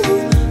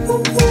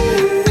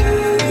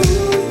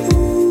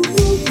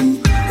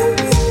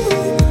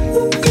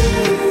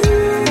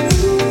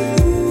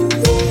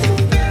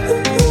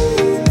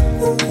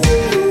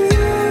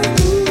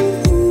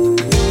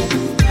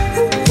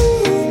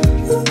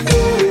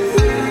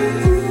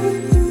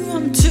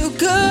 I'm too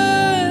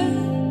good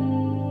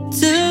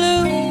to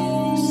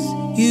lose.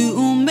 You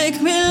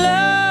make me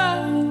love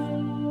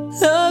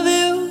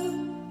you.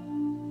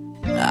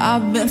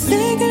 I've been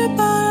thinking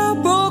about our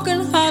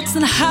broken hearts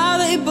and how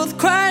they both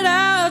cried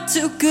out.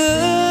 Too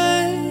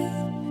good,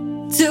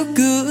 too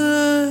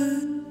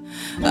good.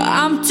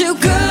 I'm too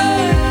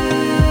good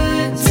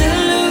to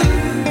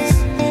lose.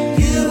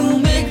 You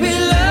make me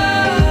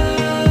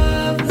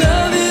love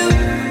you.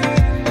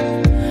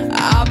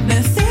 I've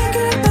been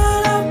thinking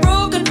about our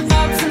broken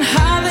hearts and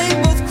how they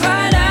both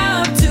cried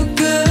out. Too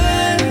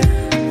good,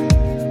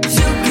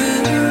 too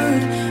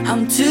good.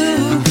 I'm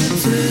too good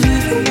to lose.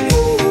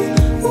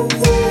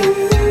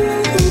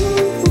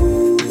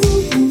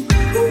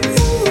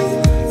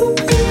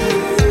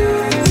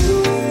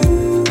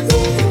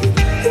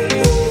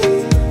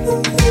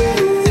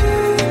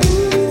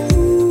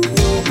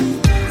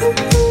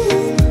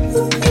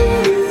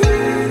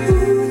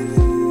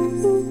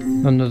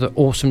 Another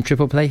awesome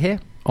triple play here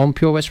on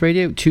Pure West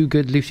Radio. Too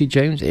Good, Lucy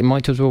Jones, It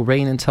Might As Well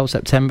Rain Until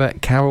September,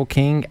 Carole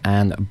King,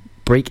 and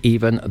Break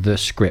Even, The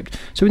Script.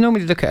 So we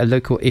normally look at a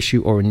local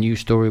issue or a news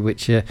story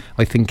which I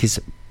think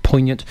is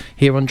poignant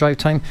here on Drive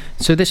Time.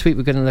 So this week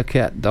we're going to look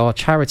at our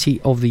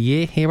charity of the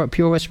year here at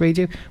Pure West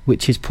Radio,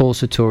 which is Paul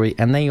Sartori,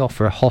 and they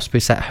offer a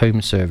hospice at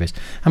home service.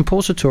 And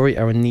Paul Sartori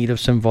are in need of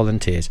some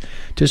volunteers.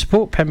 To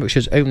support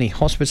Pembrokeshire's only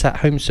hospice at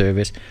home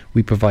service,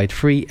 we provide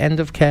free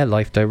end of care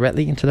life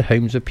directly into the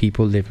homes of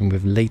people living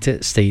with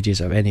later stages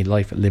of any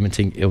life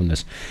limiting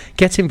illness.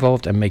 Get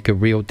involved and make a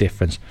real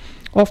difference.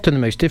 Often the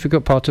most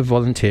difficult part of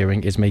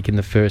volunteering is making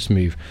the first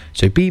move,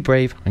 so be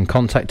brave and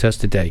contact us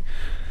today.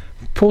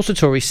 Paul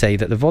Sartori say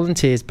that the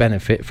volunteers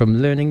benefit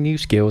from learning new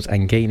skills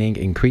and gaining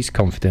increased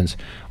confidence.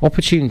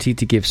 Opportunity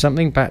to give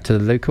something back to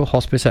the local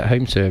hospice at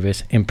home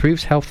service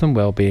improves health and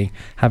well-being,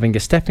 having a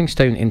stepping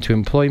stone into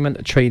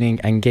employment, training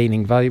and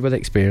gaining valuable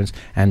experience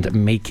and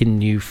making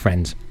new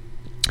friends.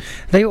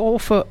 They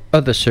offer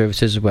other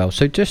services as well,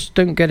 so just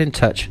don't get in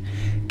touch.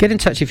 Get in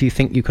touch if you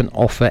think you can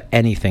offer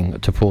anything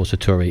to Paul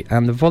Sartori,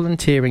 and the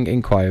volunteering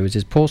inquiries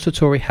is Paul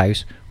Sartori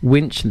House,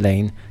 Winch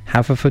Lane,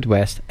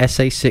 Haverfordwest,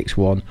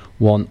 SA61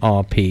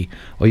 1RP,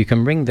 or you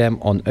can ring them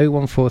on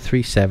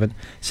 01437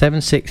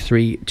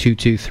 763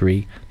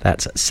 223,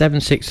 that's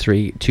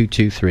 763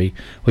 223,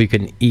 or you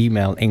can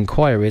email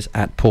inquiries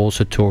at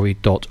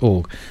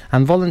paulsartori.org.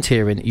 And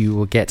volunteering, you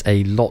will get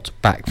a lot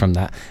back from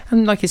that.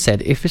 And like I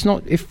said, if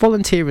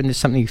volunteering is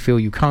something you feel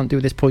you can't do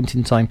at this point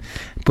in time,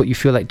 but you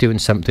feel like doing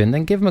something,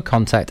 then give them a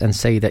contact and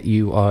say that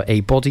you are a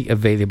body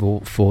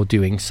available for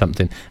doing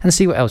something, and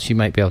see what else you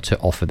might be able to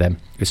offer them.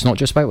 It's not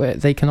just about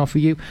what they can offer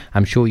you.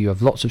 I'm sure you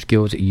have lots of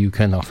skills that you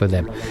can offer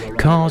them.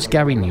 Cars,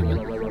 Gary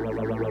Newman.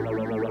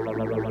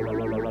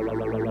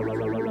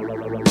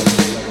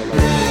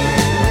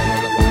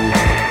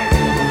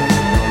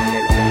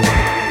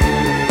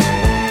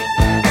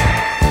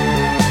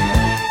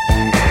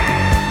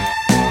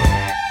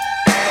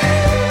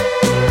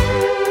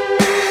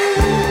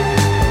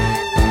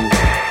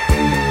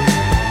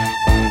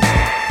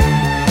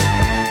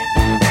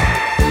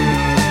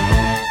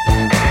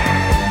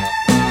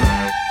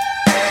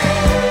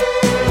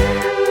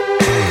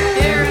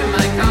 Here in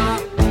my car,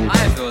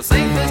 I feel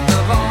safest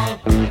of all.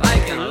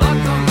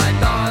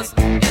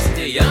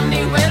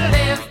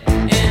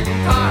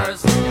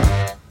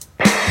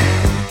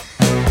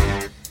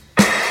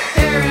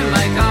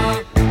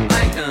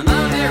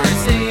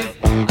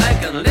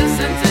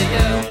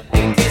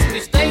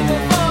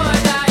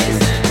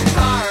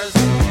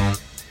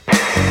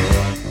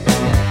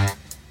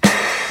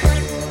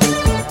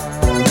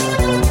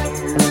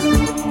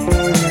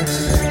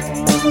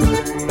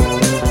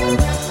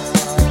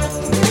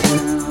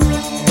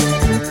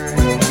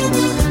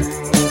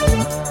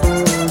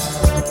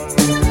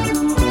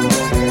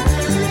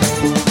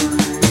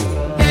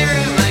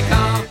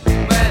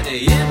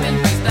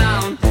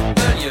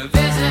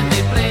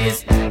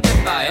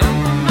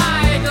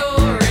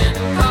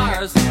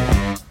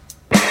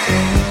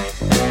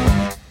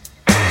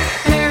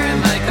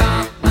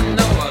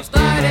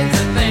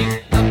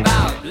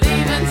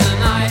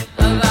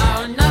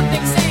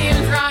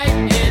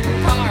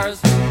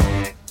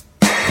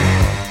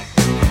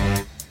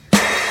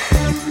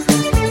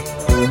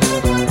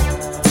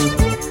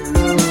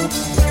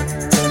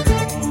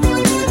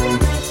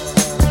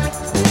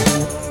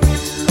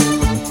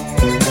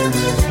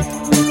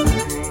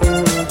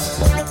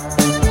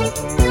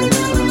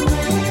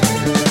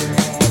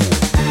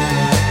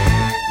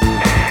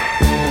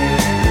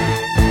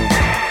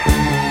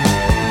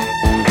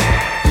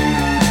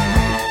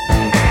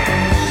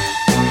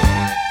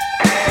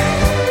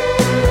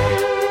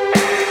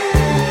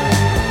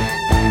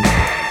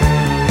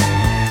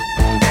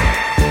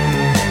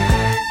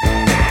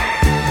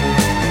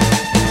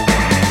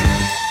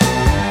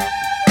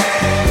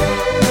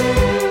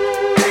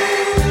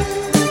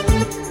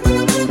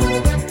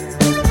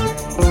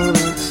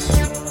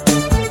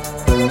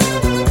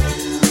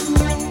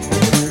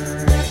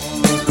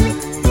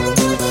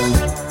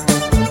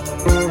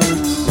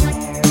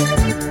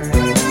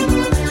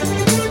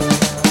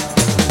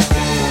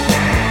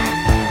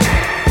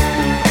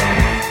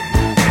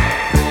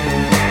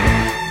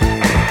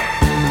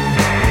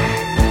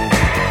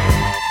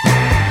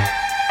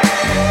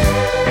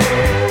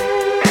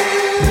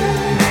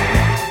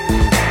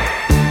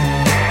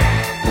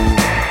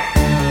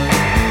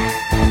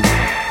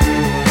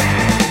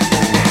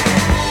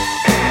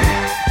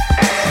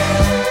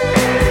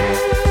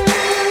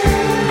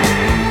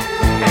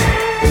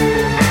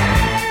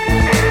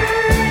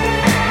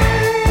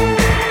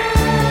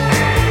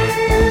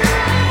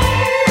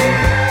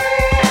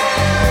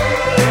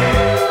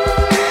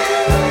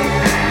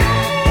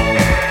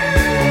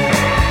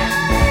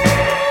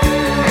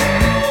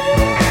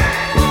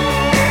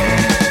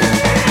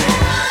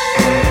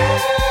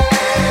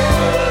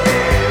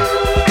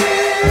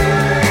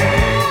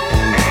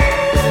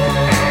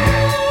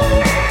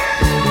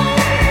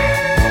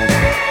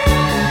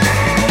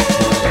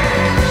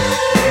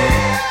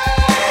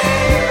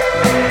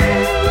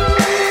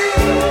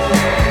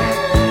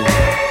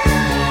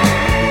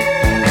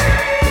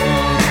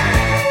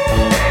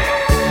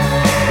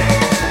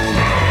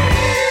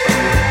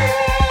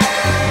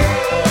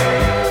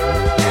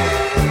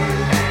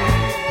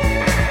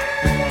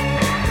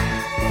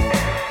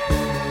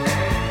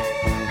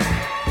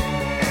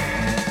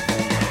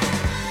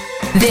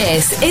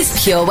 This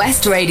is Pure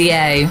West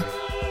Radio.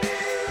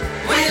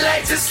 We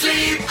like to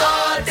sleep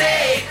all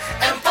day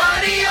and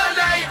party all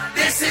night.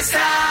 This is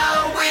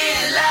how we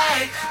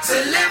like to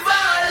live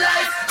our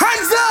life.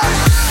 Hands up!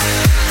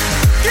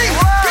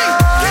 Kingston!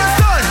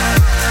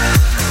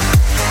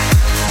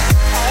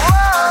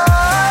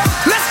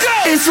 Let's go!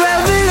 It's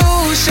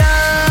revolution,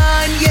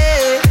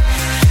 yeah.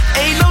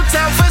 Ain't no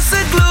time for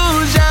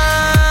seclusion,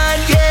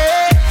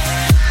 yeah.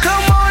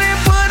 Come on and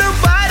put a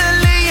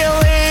bottle in your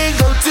hand.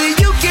 Go till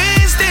you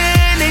can't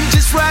stand and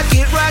just rock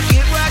it, rock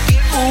it, rock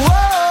it. Whoa.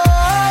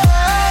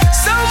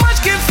 So much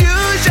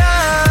confusion,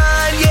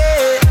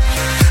 yeah.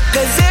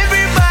 'Cause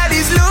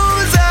everybody's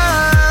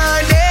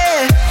losing,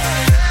 yeah.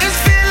 It's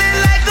feeling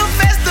like a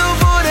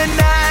festival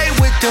tonight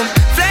with them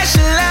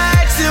flashing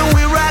lights and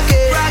we rock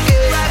it, rock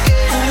it, rock it.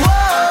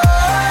 Whoa.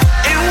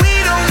 And we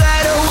don't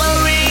gotta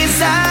worry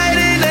inside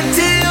and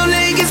until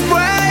it gets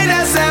bright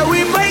outside.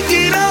 We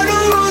breaking all the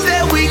rules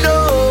that we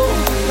know.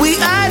 We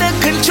out of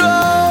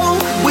control.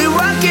 We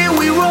rock it,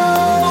 we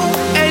roll.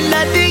 And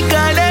nothing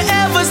gonna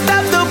ever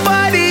stop the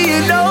party. You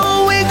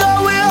know we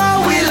going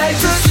home. We like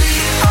to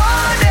sleep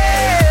all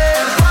day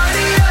and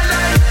party all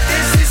night.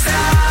 This is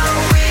how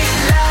we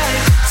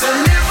like to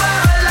live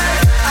our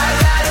life. I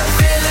got a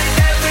feeling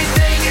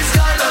everything is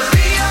gonna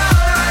be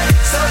alright.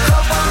 So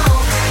come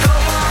on,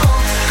 come on,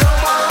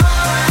 come on.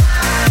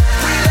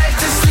 We like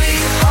to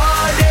sleep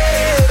all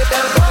day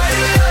and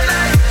party all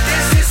night.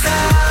 This is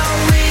how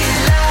we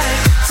like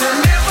to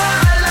live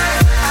our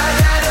life. I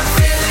got a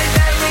feeling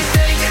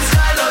everything is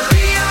gonna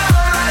be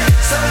alright.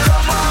 So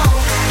come on,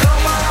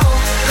 come on,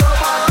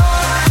 come on.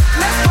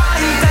 Let's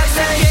party.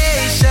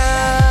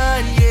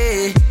 Imagination,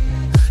 yeah.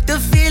 The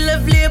feel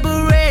of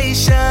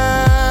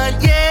liberation,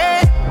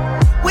 yeah.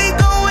 We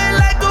going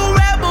like a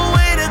rebel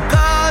with a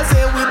cause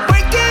and we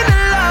breaking the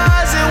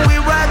laws and we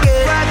rock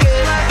it, rock it,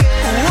 rock it.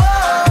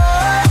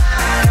 Whoa.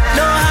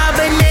 No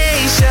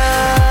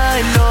hibernation,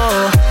 no.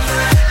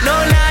 No,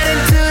 not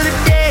until the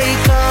day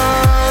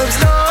comes,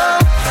 no.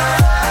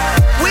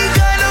 We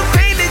gonna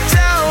paint the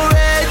town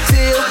red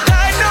till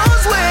God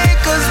knows when,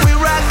 'cause we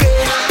rock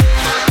it.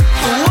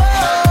 Whoa.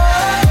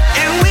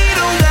 And we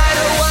don't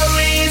gotta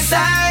worry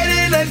inside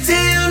and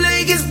until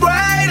it gets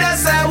bright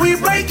outside. We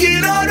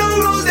breaking all the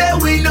rules that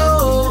we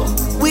know.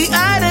 We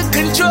out of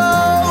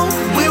control.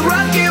 We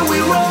rock it, we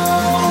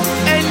roll.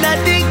 And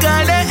nothing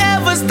gonna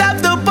ever stop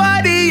the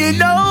party. You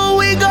know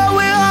we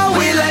going home.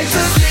 We like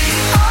to sleep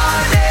all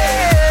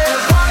day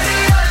and party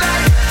all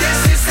night. This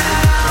is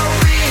how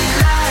we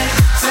like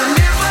to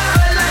live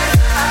our life.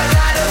 I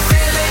got a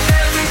feeling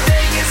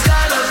everything is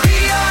gonna be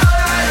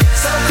alright.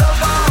 So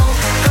come on,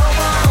 come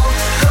on,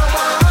 come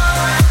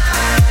on.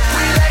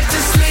 We like to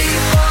sleep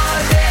all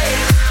day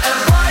and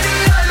party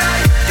all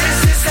night. This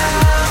is how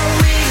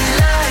we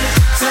like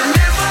to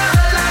live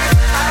our life.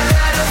 I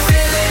got a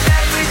feeling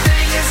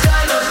everything is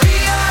gonna be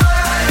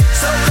alright.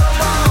 So come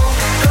on,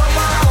 come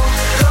on,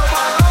 come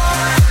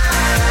on.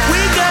 We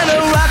gonna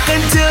rock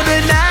until the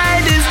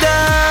night is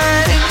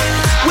done.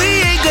 We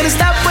ain't gonna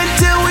stop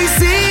until we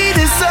see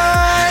the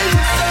sun.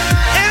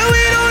 And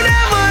we don't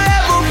ever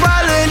have a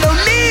problem, no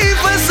need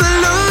for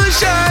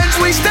solutions.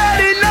 We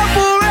starting up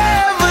a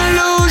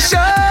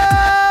revolution.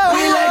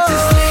 We like to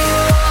sleep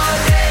all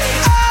day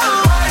and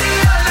party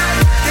all night.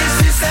 This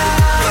is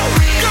how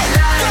we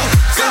like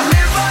to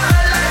live our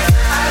life.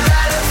 I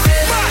got a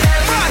feeling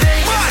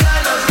everything is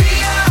gonna be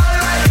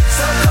alright.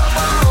 So come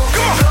on,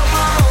 come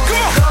on,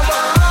 come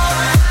on.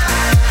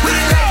 We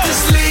like to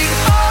sleep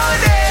all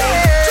day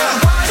and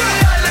party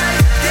all night.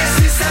 This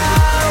is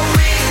how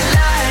we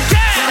like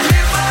to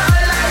live our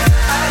life.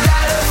 I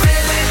got a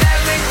feeling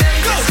everything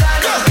is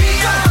gonna be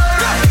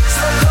alright.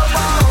 So come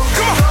on,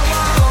 come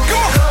on,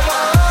 come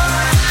on.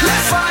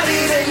 Let's party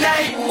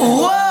tonight.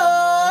 Whoa.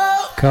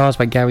 Cars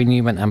by Gary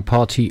Newman and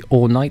Party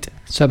All Night.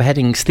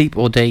 Subheading Sleep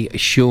All Day,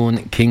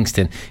 Sean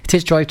Kingston. It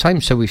is drive time,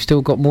 so we've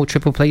still got more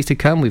triple plays to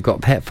come. We've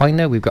got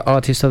Petfinder, we've got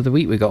Artist of the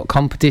Week, we've got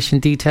competition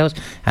details,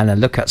 and a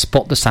look at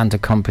Spot the Santa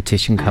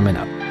competition coming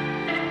up.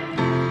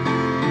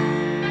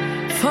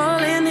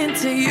 Falling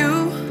into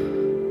you,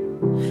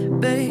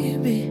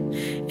 baby.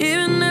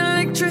 Even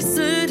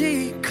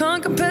electricity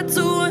can't compare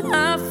to what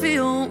I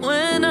feel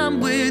when I'm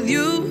with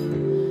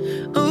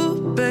you. Oh,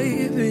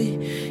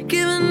 baby,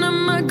 giving up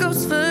my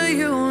ghost for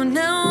you.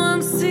 Now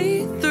I'm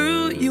see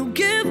through. You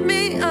give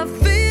me a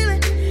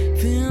feeling,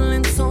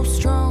 feeling so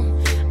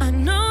strong. I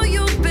know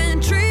you've been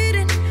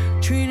treating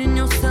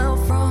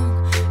yourself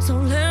wrong. So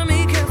let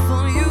me care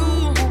for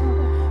you.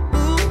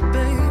 Ooh,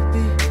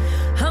 baby,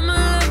 I'ma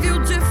love you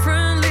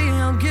differently.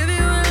 I'll give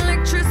you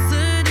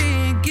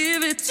electricity,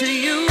 give it to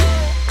you.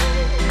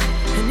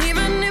 And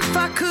even if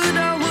I could,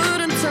 I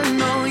wouldn't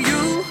turn on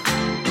you.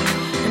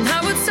 And I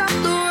would stop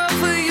the world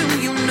for you.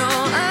 You know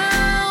I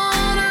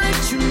wanna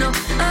let you know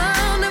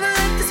I'll never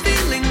let this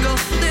feeling go.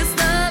 This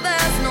love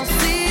has no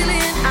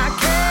ceiling. I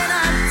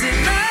cannot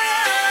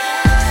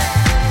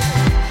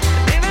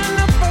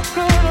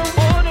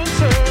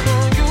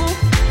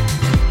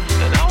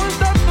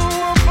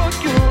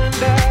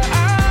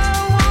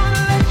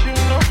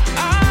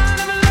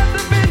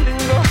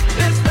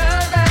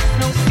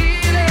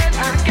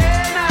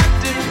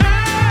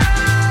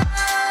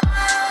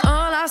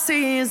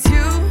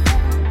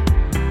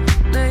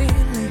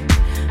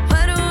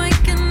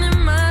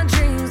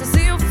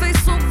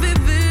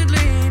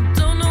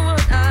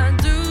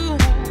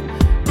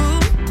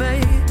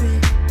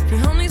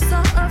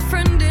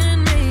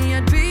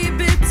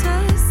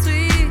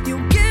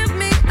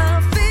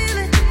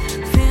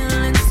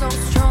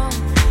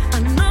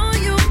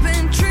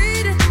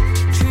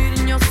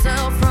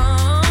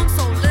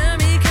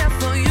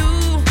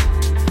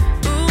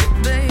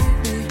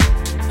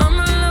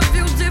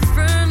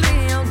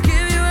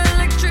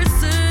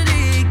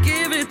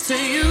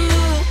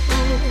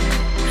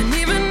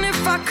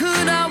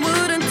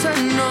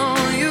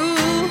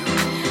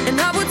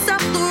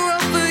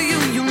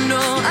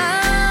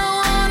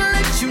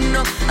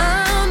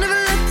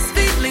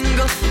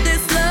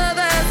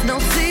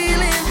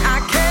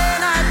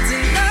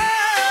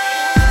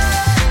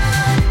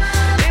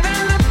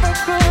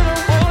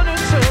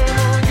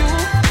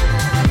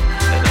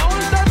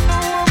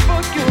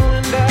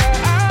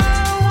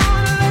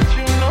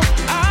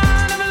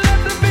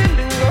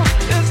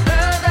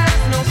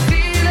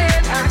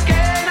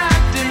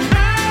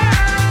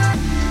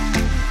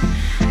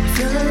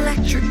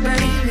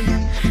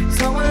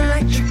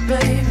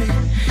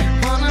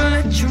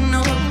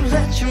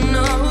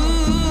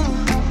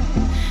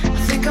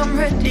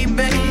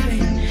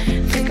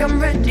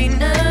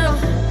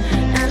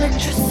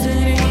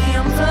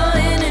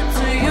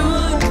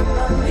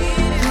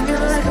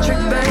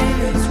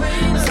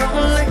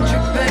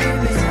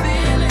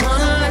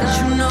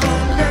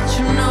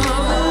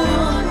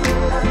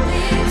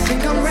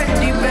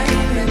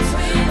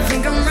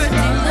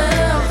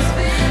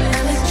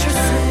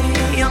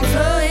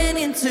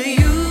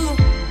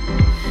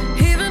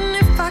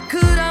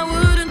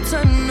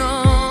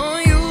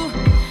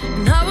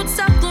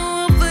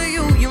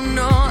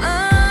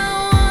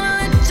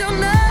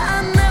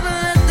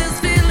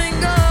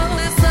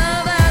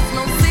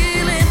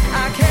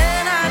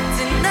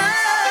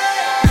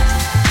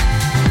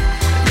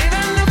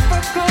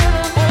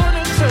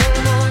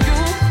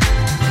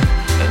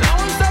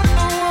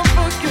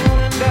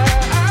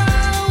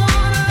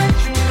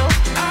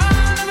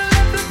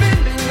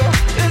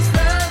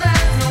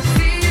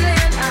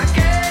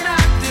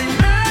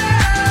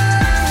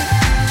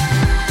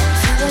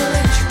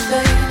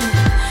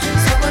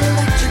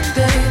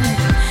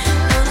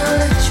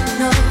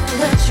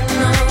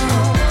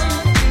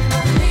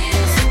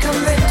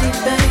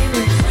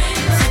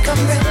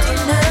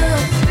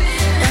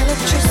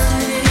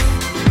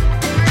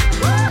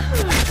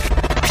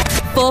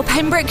For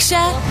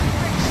Pembrokeshire,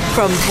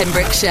 from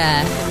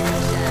Pembrokeshire,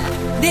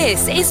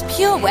 this is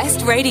Pure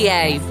West Radio.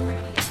 I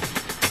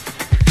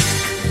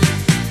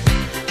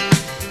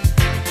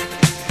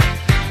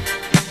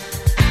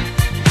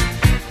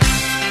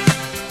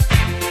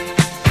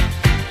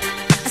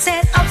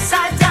said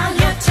upside down,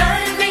 you're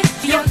turning me.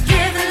 You're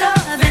giving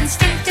love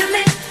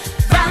instinctively.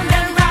 Round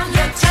and round,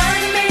 you're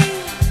turning me.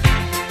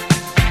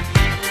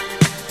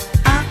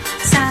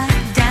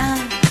 Upside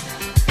down,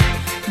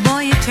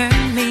 boy, you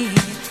turn me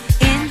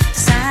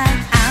inside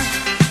out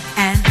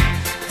and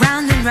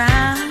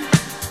round,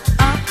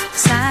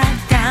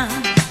 upside down.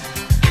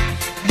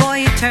 Boy,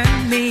 you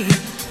turn me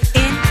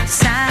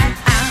inside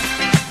out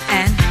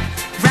and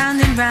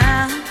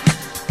round.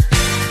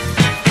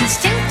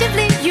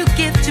 Instinctively, you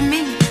give to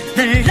me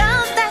the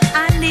love that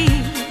I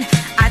need.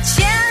 I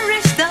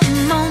cherish the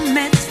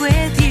moments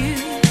with you.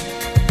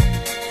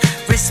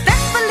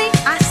 Respectfully,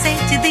 I say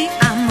to thee,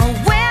 I'm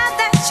aware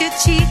that you're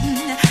cheating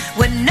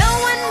when no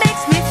one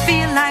makes me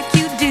feel like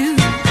you do.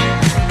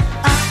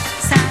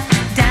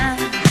 Upside down,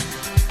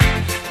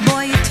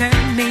 boy, you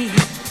turn me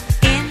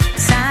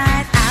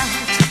inside out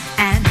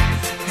and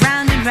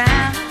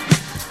round.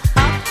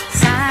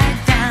 Upside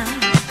down,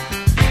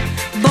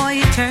 boy,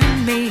 you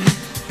turn me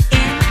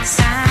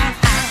inside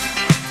out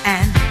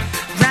and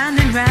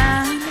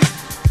round.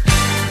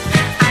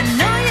 I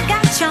know you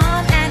got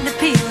charm and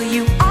appeal.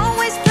 You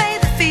always play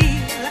the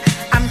field.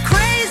 I'm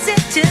crazy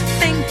to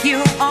think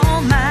you're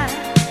all mine.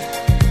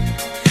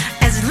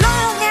 As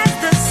long as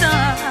the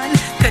sun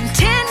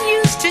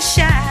continues to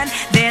shine,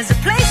 there's a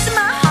place in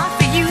my heart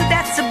for you.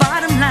 That's the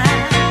bottom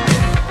line.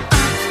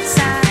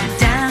 Upside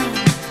down,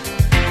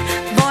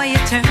 boy, you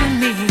turn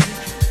me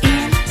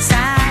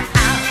inside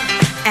out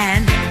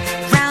and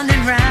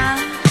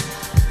round.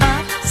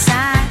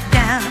 Upside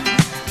down,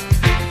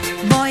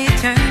 boy, you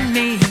turn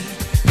me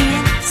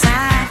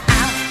inside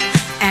out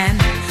and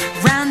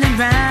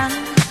round.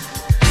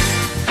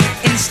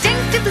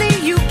 Instinctively,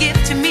 you give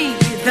to me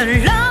the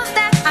love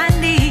that I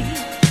need.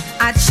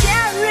 I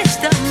cherish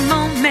the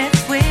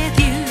moments with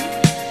you.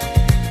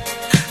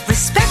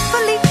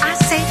 Respectfully, I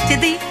say to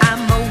thee,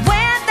 I'm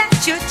aware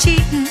that you're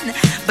cheating,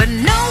 but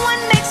no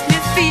one makes me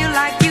feel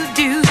like you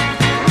do.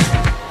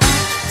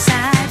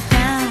 Upside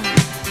down,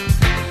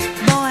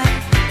 boy,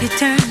 you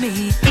turn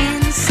me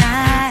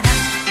inside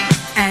out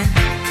and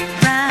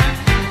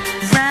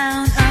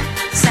round,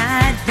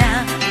 upside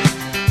down.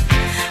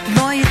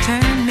 Boy, you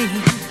turn me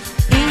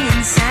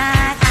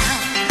inside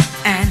out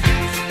and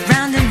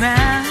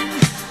round,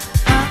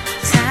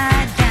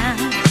 upside down.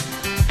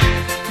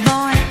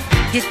 Boy,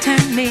 you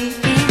turn me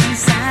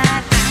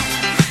inside out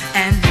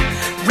and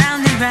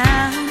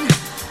round,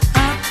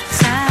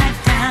 upside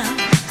down.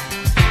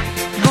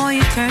 Boy,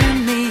 you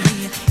turn me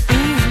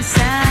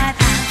inside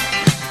out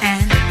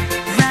and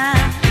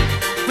round,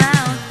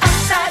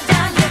 upside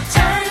down. You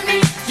turn me.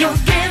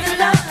 You're giving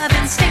love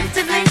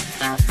instinctively.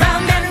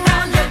 Round and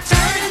round, you're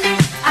turning me.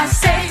 I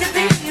say to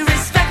thee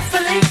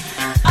respectfully.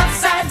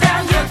 Upside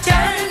down, you're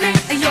turning me.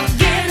 You're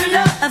giving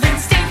love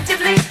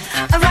instinctively.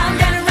 Around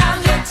and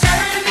around, you're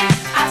turning me.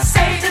 I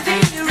say to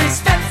thee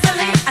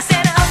respectfully. I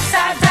said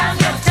upside down,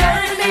 you're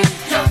turning me.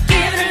 You're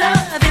giving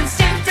love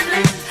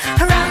instinctively.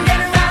 Around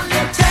and around,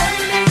 you're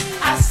turning me.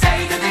 I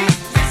say to thee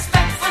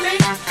respectfully.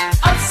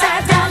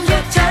 Upside down,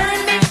 you're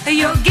turning me.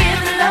 You're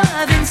giving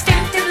love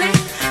instinctively.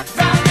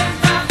 Round and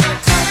round,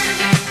 you're turning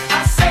me.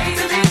 I say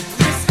to thee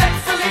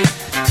respectfully.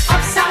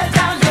 Upside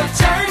down, you're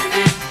turning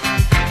me.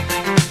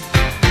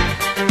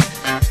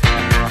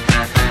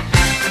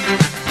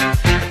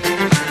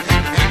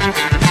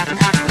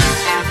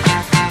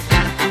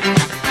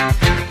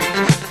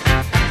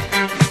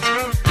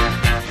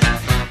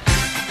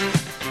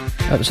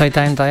 Upside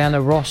Down,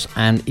 Diana Ross,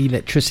 and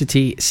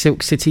Electricity,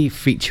 Silk City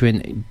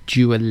featuring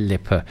Dua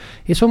Lipa.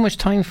 It's almost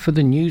time for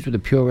the news with the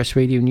Pure West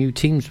Radio new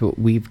teams, but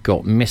we've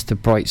got Mr.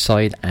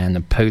 Brightside and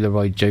the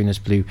Polaroid Jonas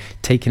Blue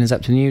taking us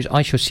up to the news.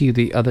 I shall see you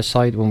the other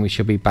side when we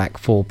shall be back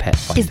for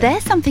Petfinder. Is there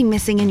something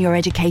missing in your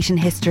education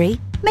history?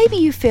 Maybe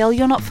you feel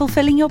you're not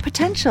fulfilling your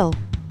potential.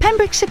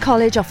 Pembrokeshire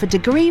College offer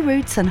degree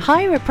routes and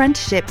higher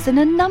apprenticeships in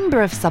a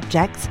number of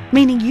subjects,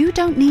 meaning you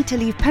don't need to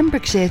leave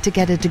Pembrokeshire to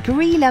get a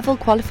degree-level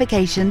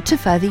qualification to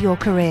further your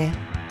career.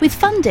 With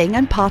funding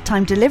and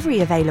part-time delivery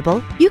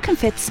available, you can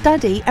fit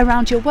study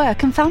around your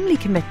work and family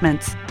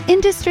commitments.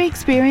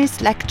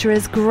 Industry-experienced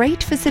lecturers,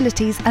 great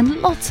facilities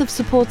and lots of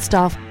support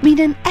staff mean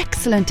an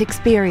excellent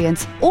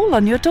experience, all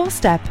on your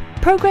doorstep.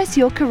 Progress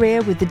your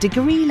career with the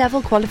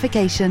degree-level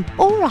qualification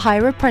or a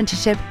higher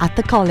apprenticeship at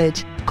the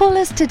college. Call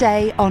us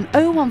today on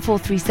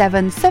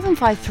 01437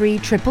 753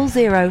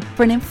 000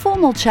 for an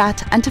informal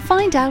chat and to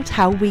find out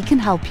how we can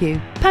help you.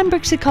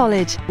 Pembrokeshire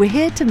College, we're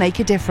here to make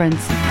a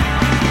difference.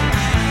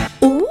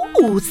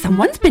 Ooh,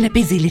 someone's been a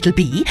busy little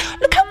bee.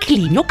 Look how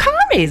clean your car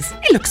is.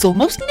 It looks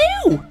almost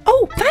new.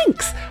 Oh,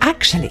 thanks.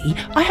 Actually,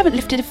 I haven't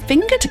lifted a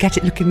finger to get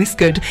it looking this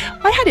good.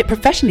 I had it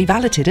professionally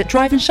valeted at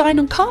Drive and Shine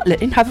on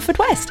Cartlet in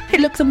Haverfordwest.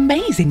 It looks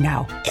amazing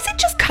now. Is it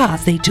just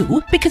cars they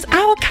do, because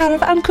our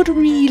caravan could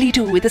really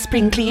do with a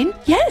spring clean.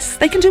 Yes,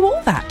 they can do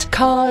all that.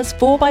 Cars,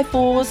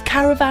 4x4s,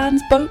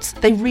 caravans, boats,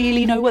 they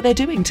really know what they're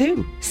doing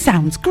too.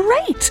 Sounds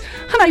great!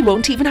 And I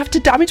won't even have to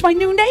damage my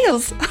new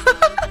nails.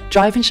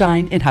 Drive and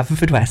shine in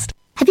Haverfordwest.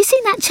 Have you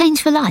seen that Change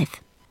for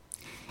Life?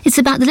 It's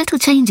about the little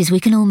changes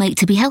we can all make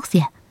to be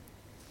healthier.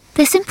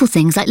 They're simple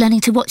things like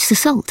learning to watch the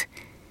salt.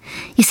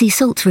 You see,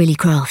 salt's really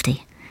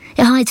crafty.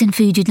 It hides in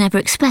food you'd never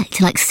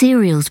expect, like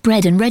cereals,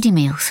 bread and ready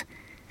meals.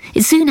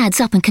 It soon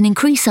adds up and can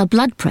increase our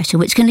blood pressure,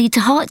 which can lead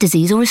to heart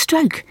disease or a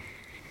stroke.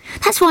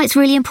 That's why it's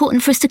really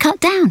important for us to cut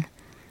down.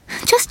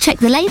 Just check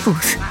the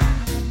labels.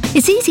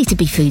 It's easy to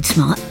be food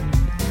smart.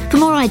 For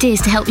more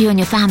ideas to help you and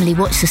your family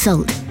watch the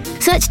salt,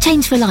 search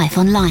Change for Life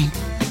online.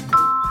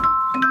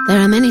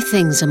 There are many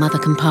things a mother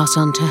can pass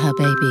on to her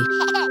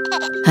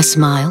baby. Her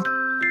smile,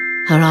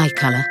 her eye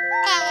colour,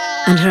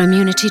 and her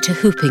immunity to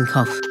whooping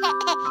cough.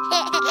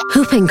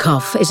 Whooping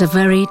cough is a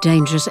very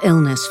dangerous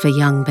illness for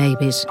young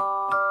babies,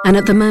 and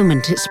at the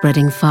moment it's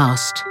spreading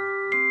fast.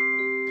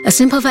 A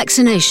simple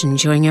vaccination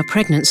during your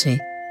pregnancy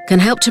can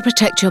help to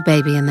protect your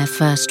baby in their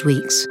first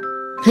weeks.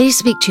 Please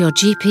speak to your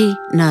GP,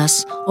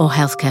 nurse, or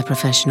healthcare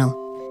professional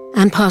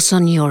and pass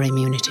on your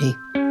immunity.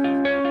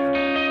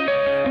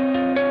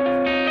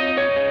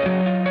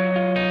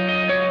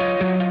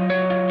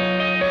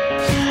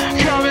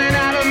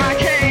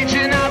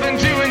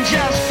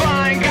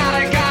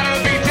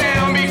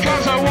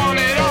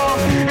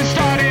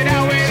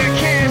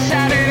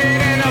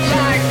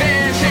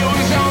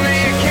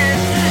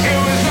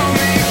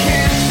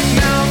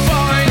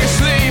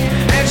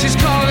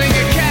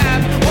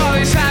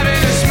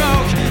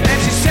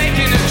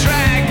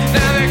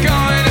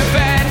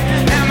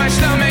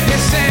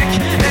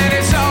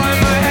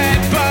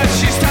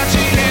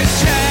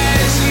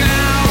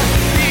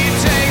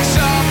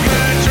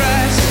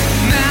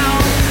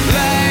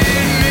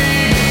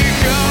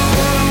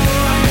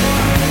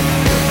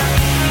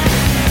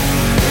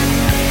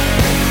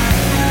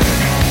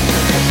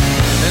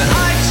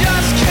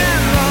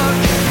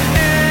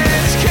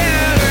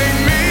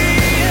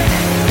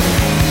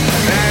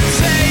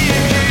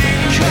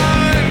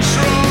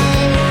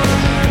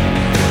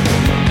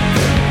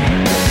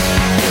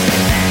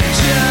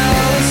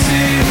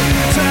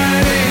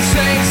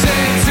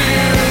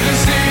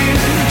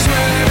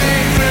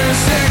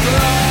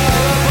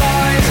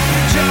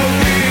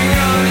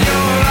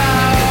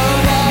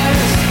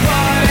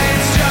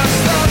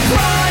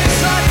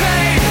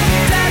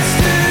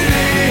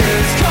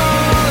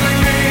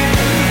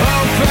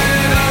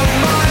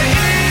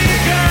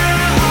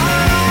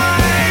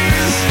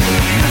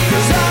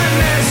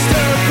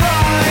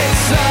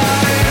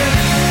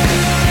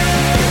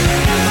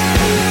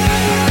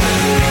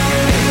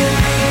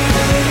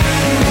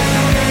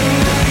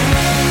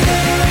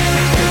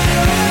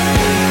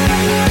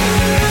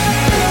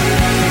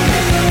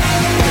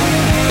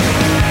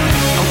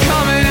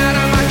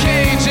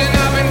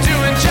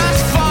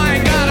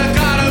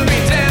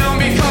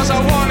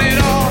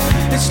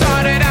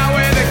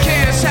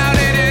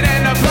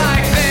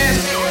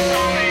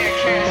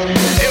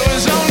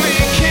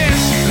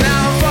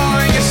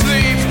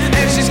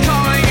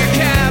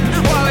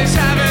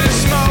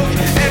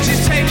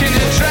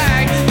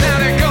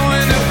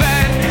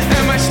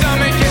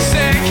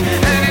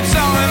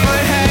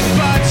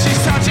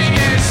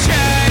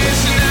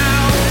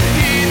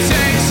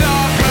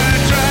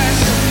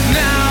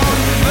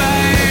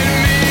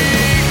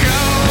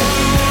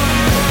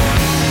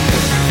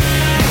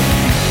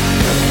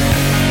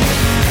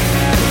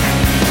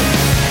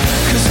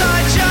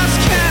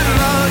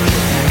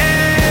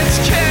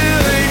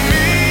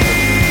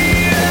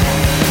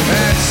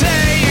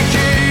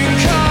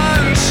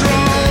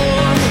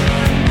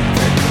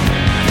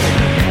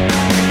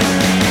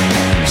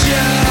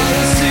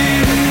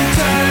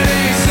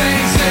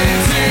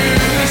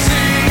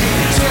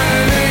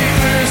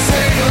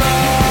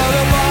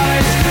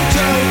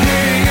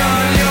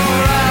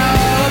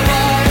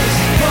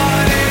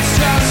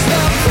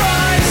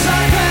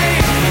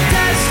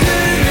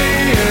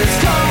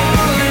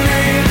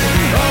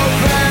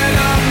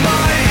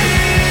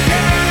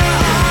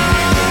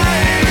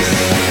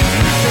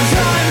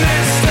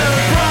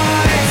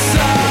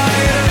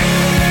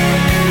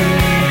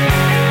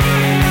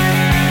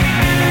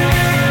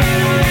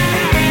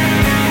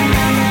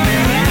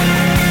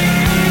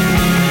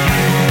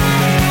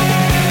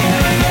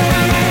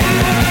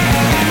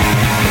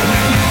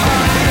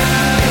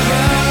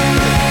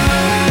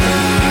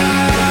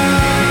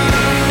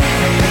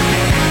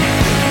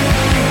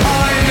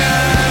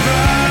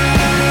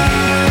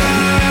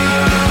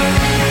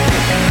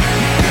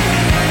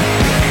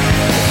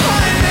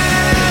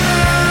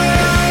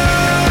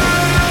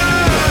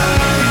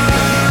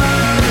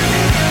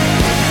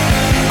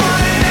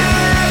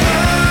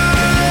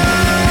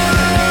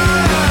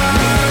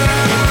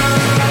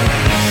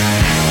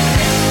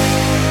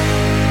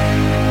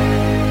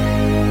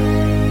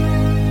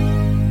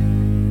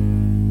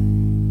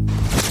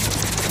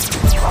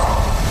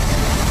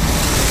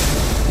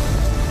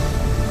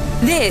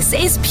 This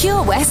is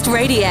Pure West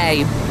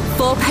Radio.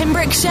 For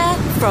Pembrokeshire,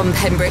 from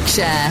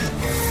Pembrokeshire.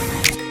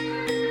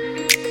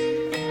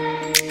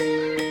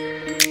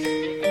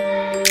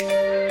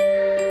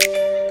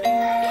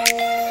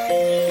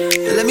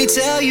 Let me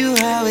tell you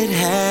how it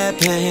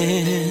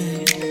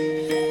happened.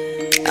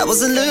 I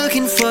wasn't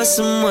looking for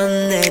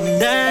someone that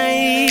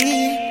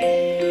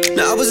night.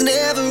 No, I was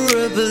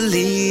never a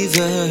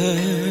believer,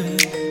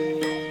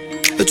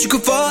 but you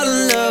could fall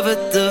in love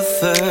at the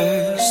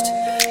first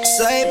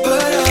sight.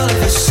 But all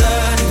of a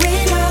sudden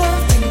we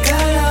loved and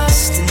got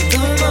lost in the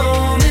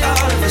moment.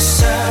 All of a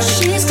sudden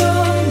she's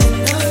gone in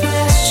the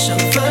flash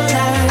of a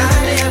light. I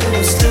never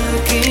was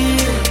looking.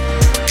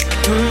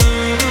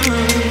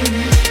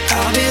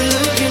 I'll be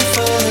looking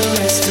for the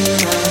rest of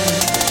my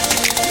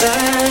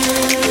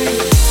life.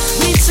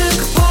 We took a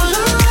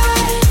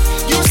Polaroid.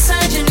 You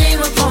signed your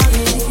name upon it.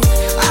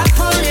 I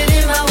put it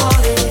in my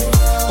wallet,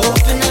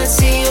 hoping I'd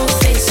see your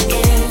face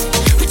again.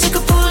 We took a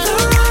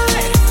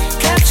Polaroid,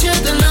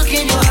 captured the look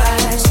in your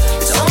eyes.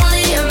 It's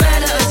only a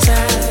matter of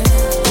time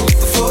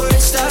before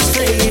it starts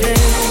fading.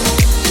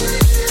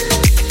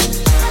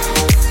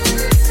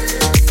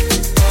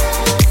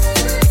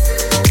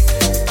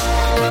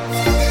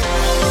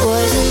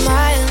 Wasn't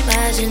my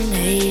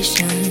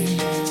imagination?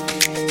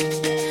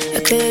 I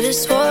could have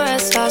swore I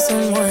saw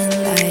someone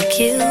like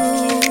you.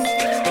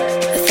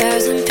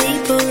 1,000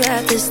 people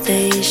at the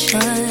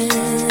station,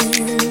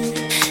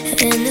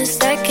 and in a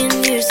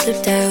second you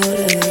slipped out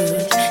of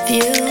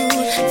view.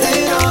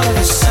 Then all of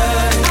a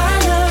sudden I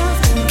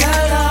loved and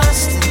got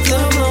lost in the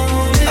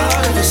moment.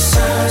 All of a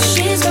sudden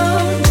she's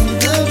gone in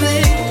the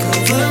blink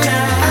of an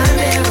eye. I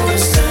never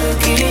was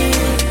looking.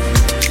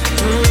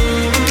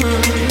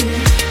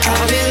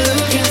 I'll be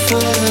looking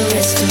for the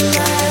rest of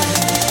my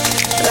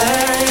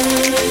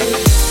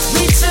life.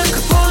 We took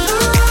a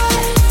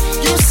Polaroid.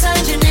 You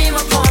signed your name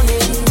upon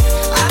it.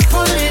 I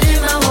put it in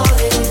my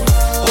wallet,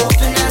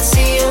 hoping I'd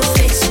see your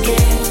face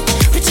again.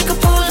 We took a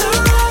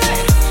Polaroid,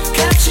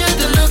 captured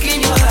the look in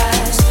your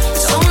eyes.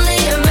 It's only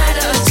a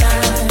matter of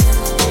time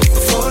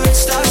before it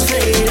starts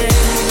fading.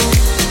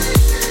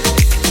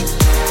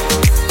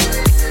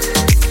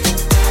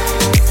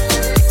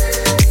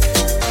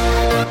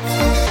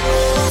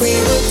 We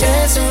were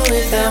dancing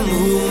without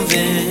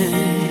moving.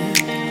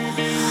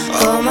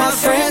 All my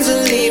friends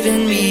are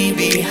leaving me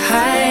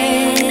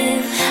behind.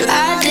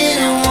 I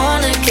didn't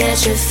wanna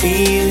catch a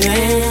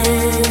feeling,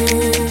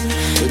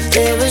 but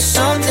there was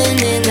something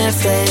in that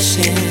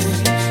flashing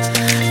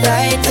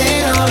light.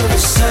 Then all of a